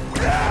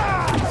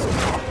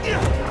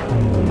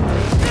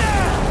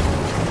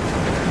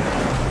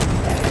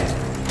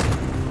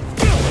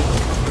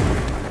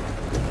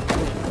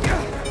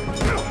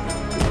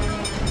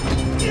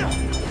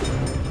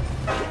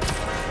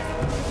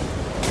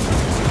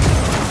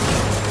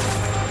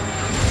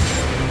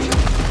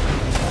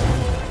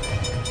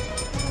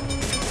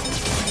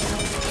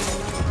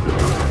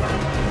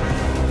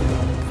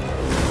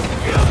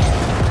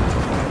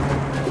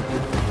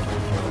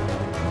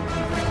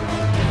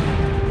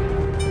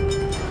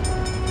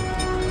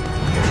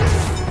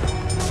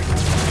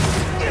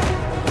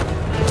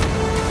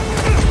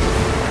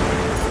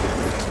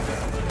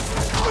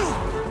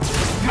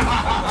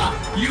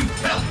 You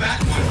felt that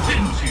one,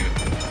 didn't you?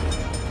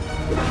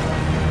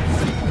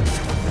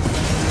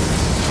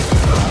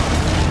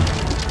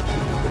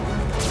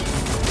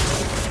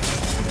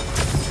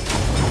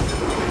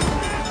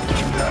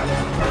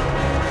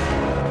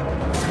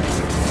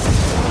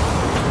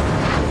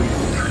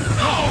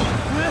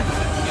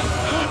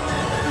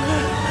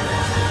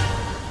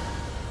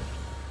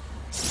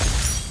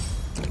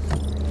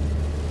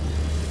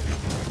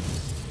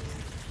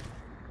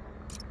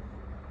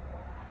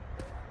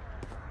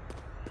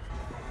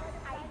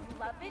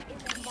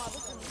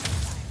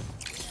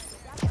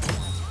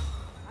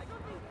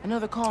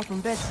 Another call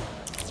from Betsy.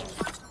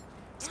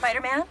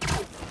 Spider-Man?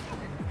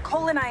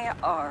 Cole and I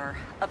are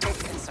a bit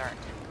concerned.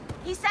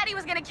 He said he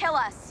was gonna kill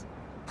us.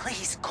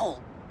 Please,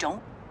 Cole,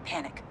 don't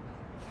panic.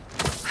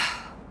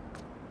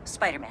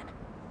 Spider-Man,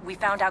 we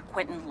found out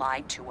Quentin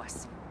lied to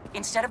us.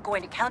 Instead of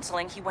going to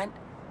counseling, he went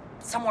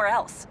somewhere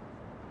else.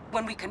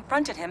 When we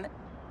confronted him,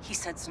 he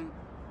said some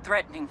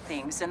threatening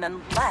things and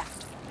then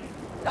left.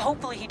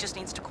 Hopefully he just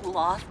needs to cool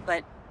off,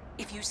 but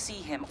if you see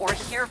him or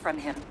hear from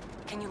him,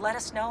 can you let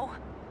us know?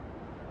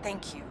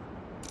 Thank you.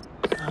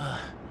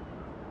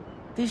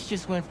 This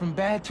just went from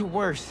bad to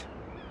worse.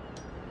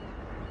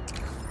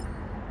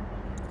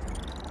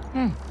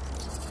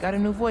 Got a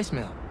new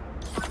voicemail.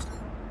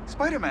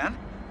 Spider-Man,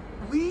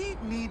 we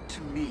need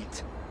to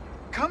meet.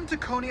 Come to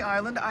Coney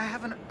Island. I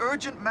have an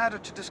urgent matter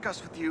to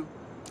discuss with you.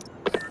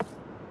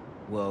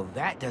 Well,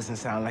 that doesn't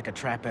sound like a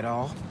trap at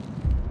all.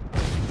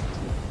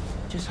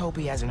 Just hope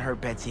he hasn't hurt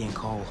Betsy and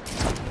Cole.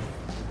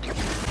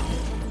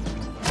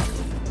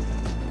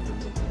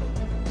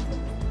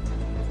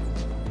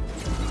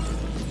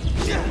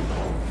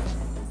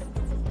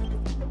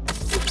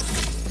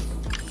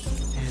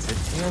 There's a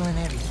tail in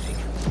everything.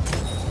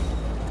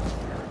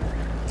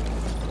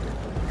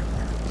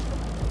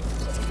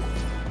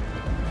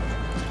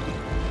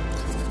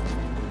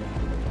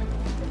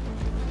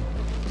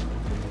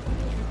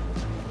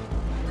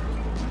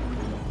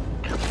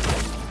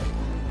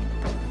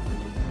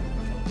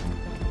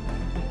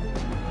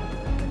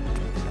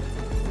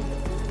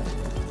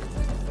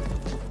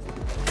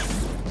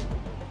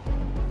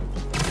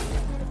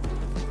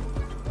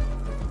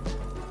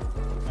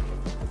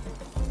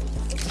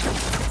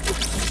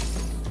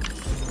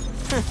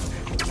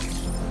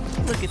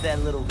 Look at that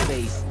little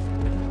face.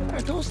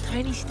 Are those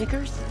tiny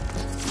stickers?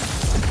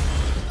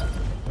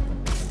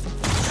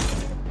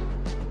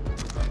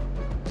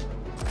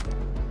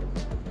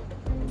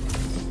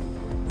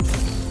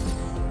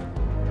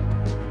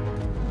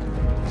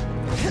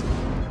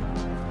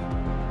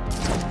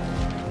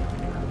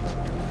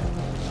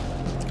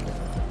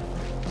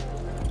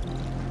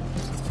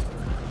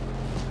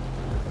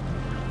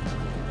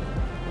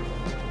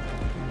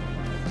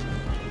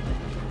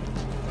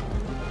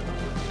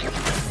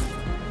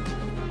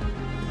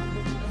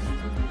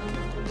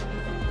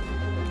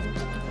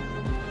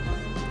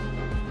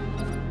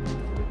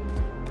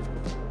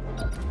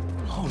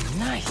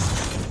 Nice.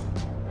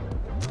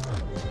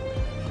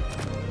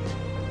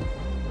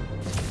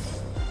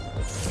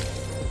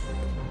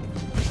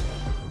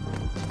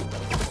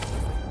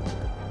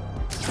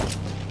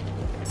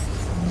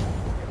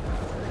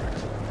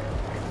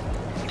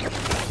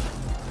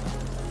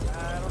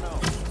 I don't know.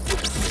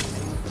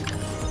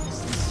 Is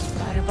this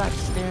spider about to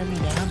stare me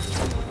down?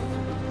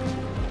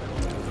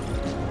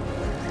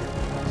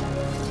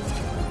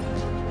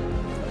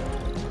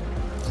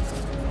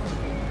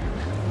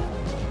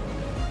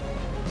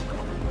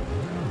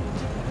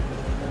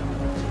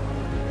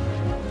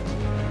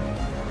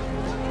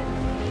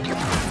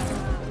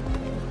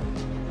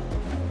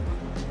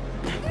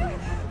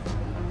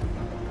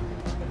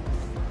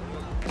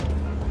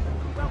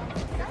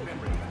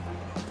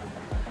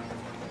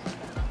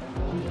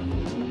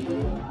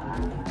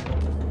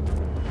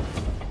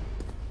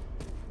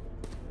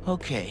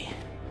 Okay,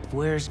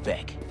 where's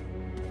Beck?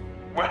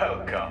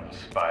 Welcome,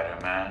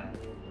 Spider-Man.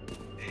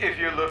 If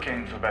you're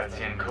looking for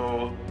Betsy and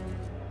Cole,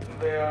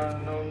 they are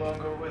no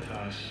longer with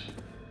us.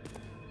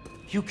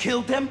 You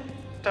killed them?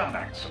 Don't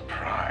act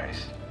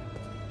surprised.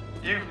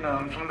 You've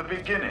known from the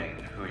beginning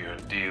who you're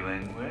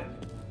dealing with.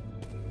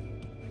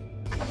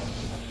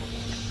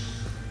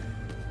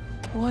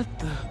 What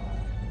the?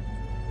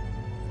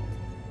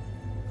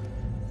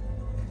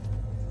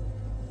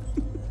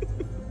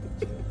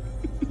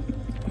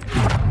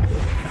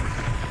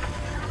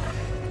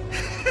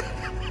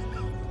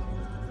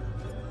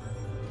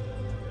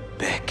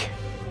 Beck.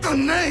 The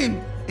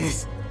name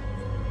is...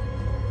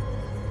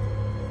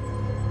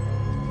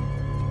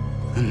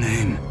 The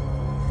name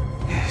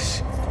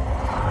is...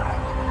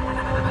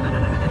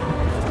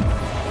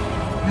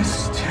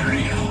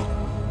 Mysterio.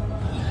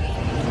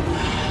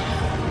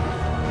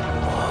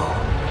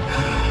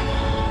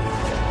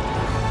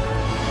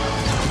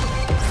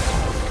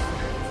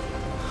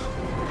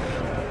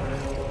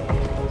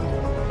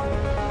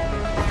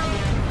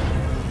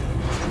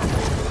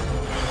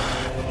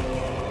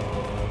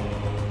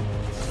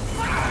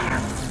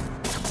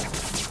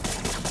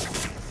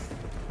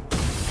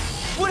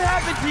 What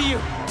happened to you?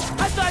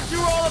 I thought you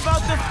were all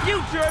about the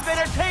future of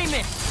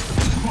entertainment.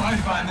 Why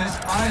find this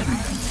island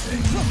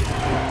thing?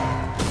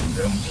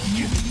 Don't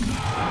you?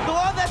 So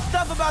all that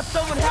stuff about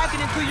someone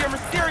hacking into your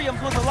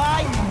Mysteriums was a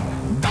lie?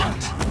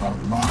 Not a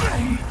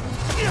lie.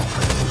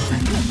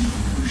 An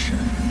illusion.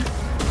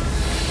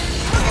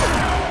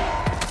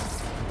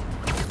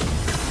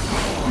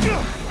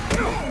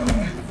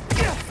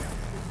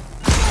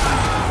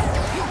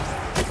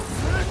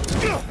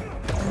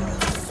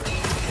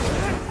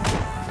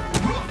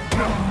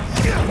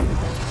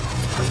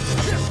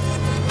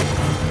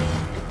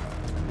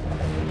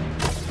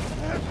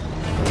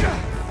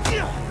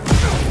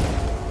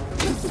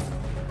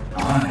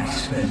 I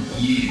spent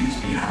years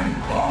behind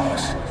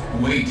bars,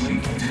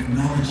 waiting for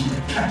technology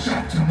to catch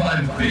up to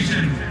my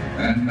vision.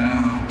 And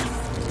now,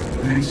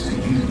 thanks to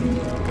you,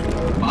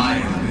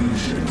 my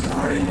illusions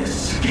are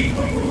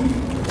inescapable.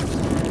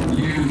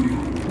 You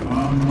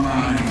are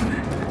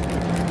mine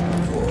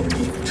for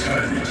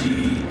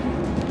eternity.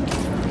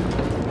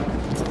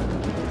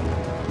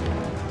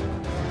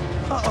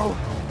 Uh-oh.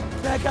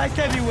 Bad guys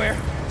everywhere.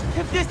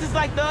 If this is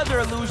like the other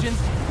illusions,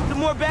 the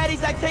more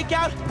baddies I take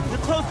out, the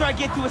closer I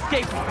get to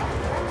escaping.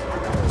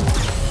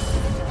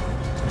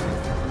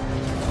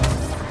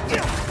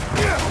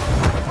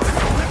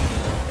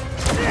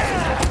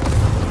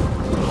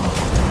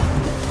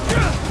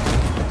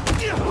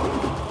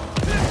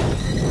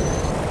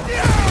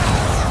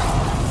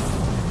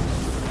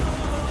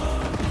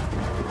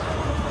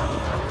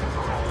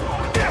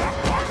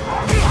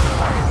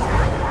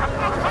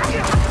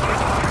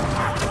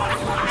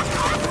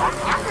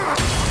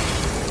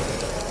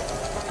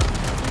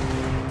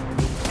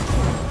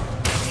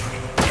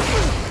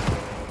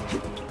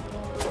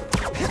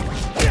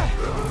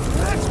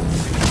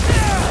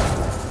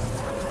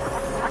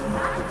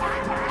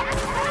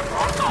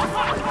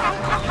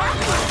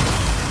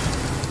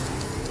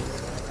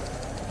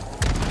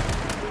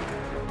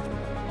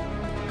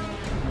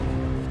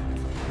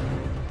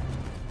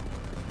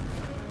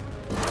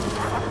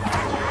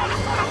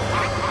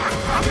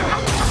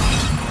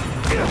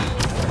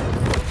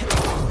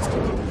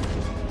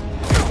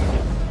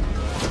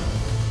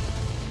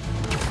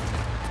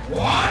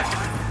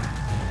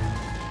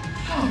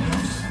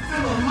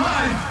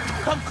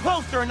 Come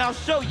closer and I'll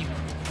show you.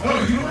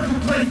 Oh, you want to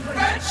play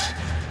fetch?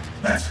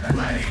 Let's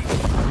play.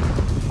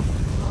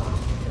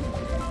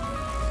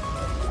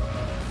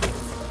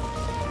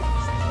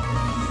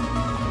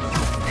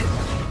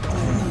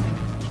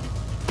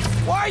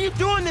 Why are you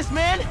doing this,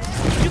 man?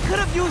 You could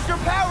have used your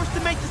powers to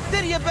make the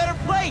city a better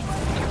place.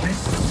 This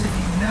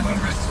city never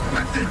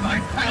respected my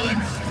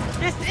talents.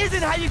 This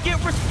isn't how you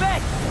get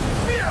respect.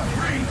 Fear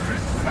breeds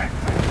respect.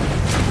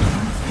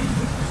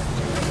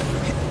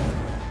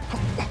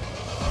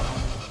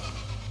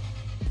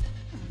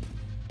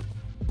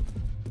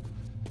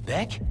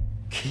 Beck?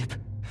 Keep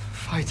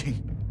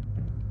fighting.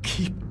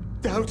 Keep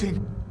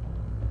doubting.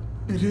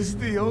 It is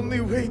the only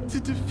way to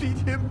defeat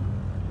him.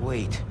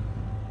 Wait.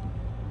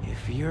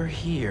 If you're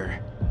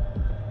here,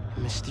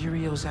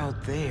 Mysterio's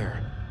out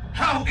there.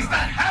 How is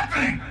that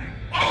happening?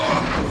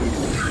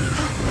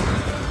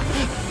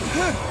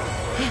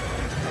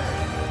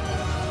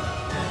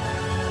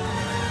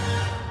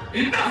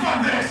 Enough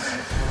of this!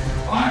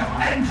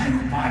 I'll end you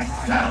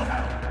myself!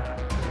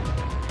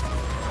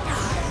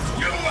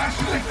 You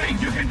actually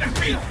think you can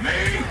defeat me?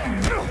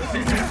 This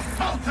is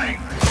insulting!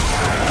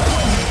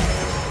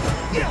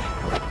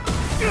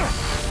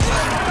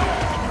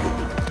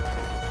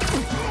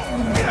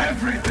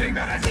 Everything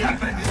that has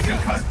happened is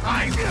because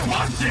I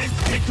wanted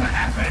it to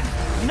happen!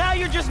 Now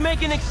you're just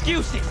making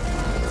excuses!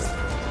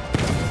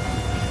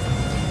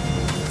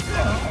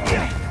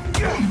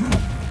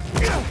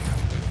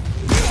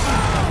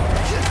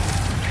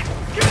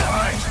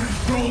 I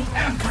control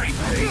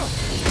everything!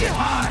 I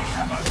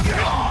am a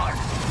god!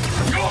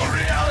 Your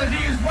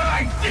reality is what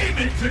I deem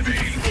it to be!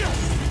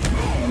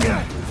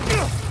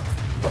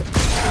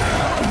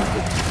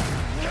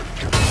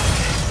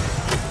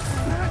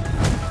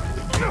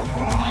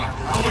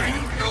 How are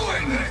you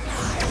doing this?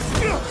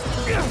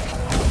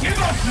 Give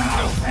up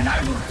now, and I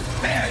will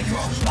spare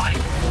your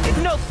life!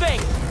 No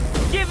thanks!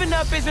 Giving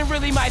up isn't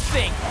really my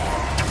thing.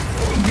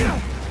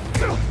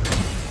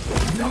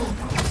 No,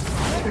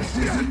 this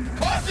isn't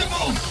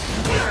possible!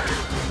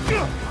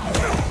 No!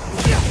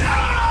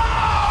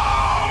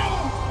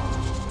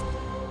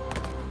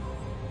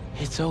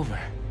 It's over.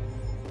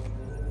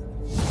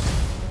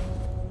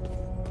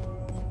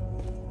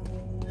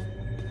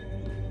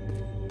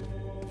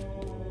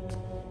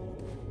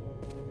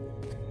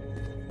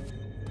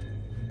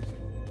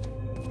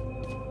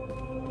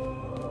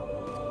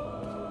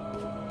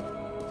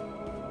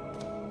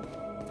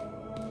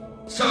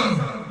 So,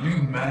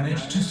 you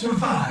managed to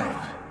survive.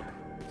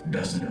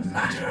 Doesn't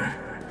matter.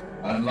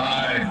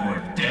 Alive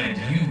or dead,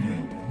 you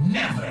will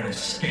never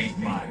escape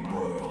my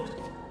world.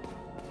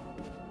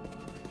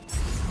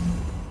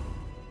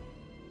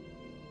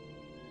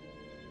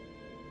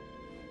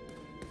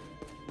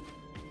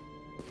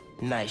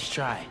 Nice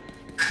try.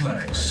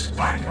 Clever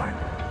spider.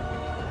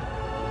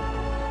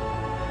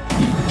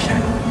 You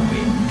cannot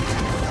win.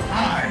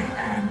 I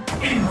am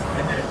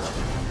infinite.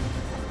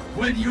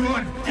 When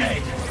you're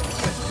dead,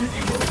 the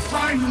city will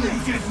finally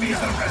give me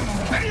the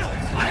respect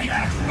I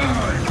have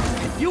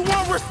earned. You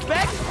want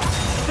respect?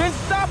 Then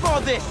stop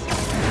all this!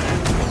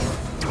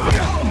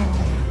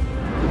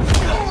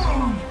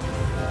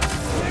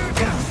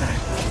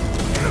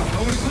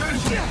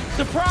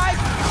 Surprise?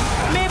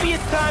 Maybe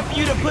it's time for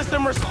you to put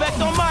some respect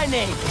on my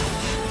name.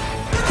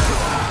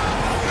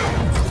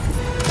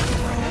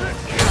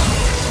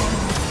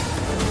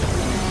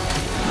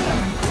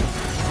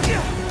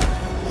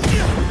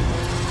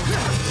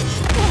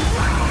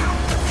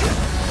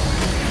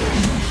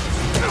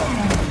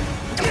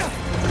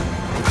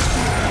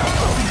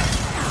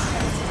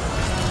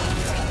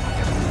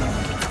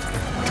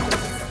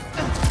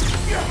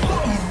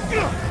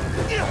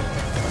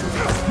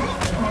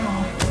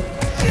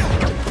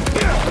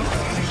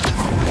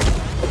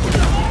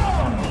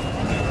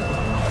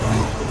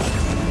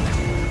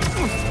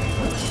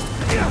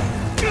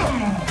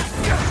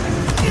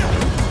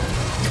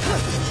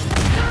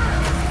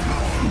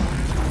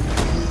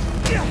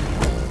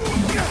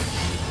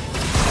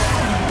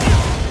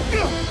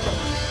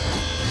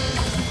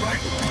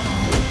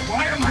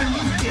 Why am I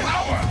losing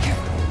power?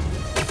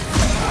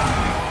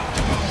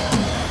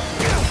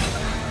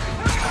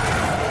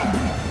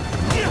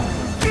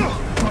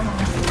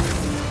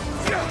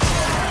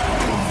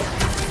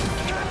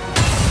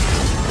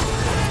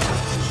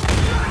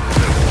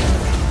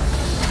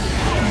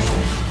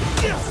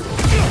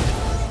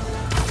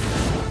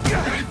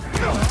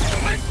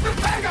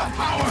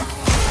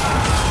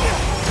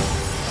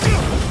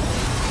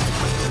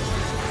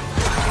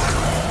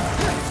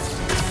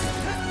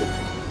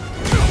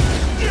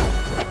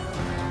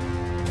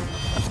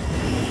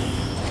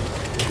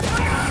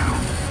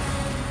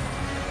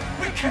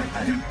 Can't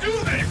let him do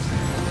this!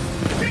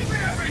 Give me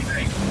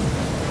everything!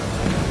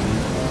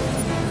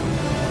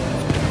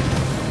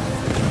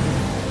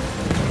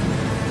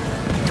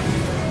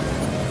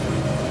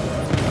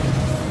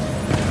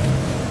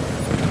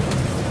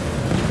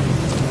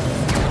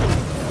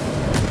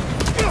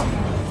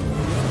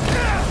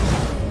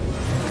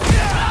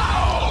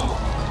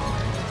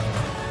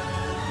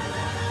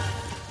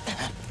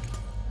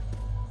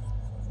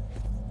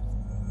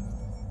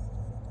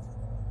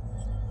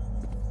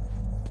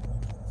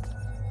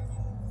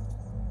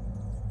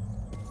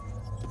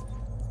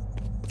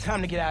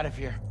 Time to get out of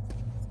here.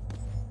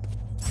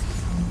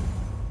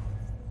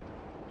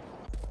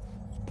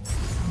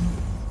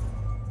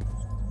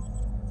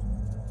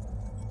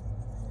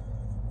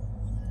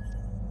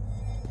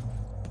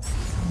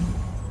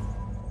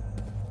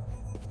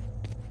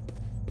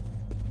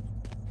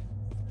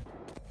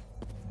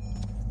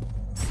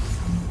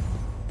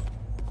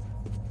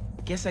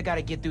 Guess I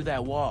gotta get through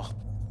that wall.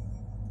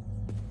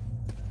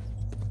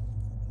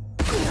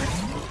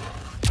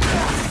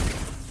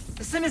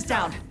 The sim is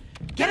down.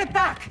 Get it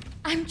back!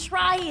 I'm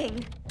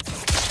trying.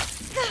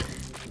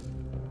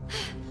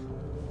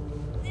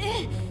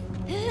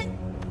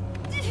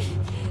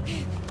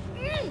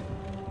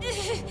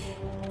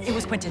 It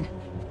was Quentin.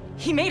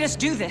 He made us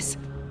do this.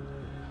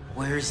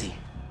 Where is he?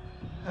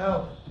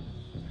 Help.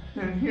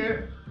 In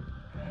here.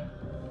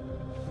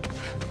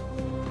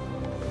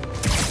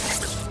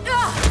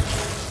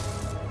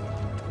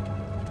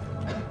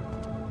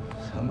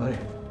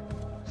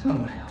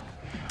 Somebody help.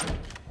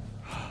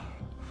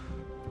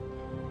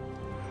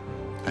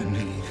 I knew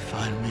you'd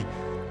find me.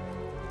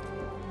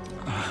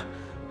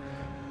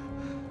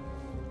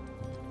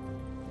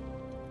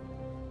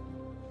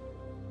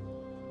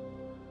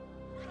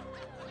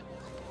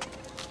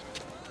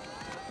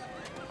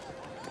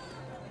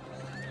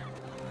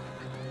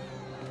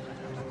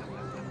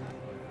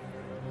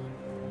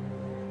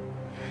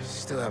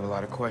 Still have a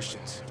lot of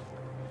questions.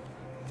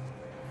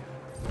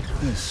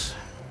 This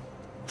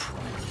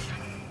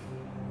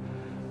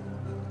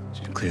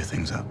should clear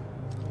things up.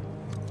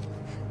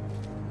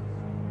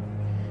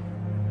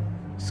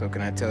 So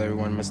can I tell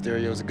everyone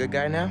Mysterio's a good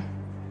guy now?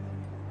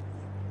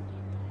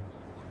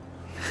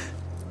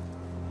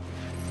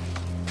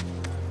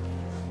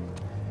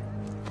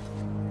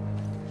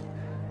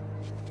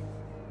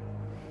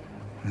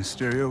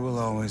 Mysterio will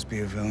always be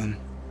a villain.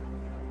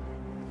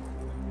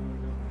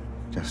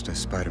 Just as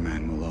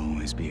Spider-Man will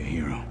always be a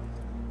hero.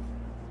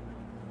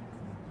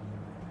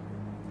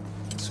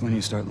 It's when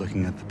you start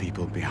looking at the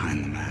people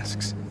behind the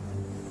masks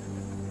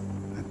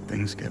that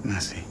things get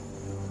messy.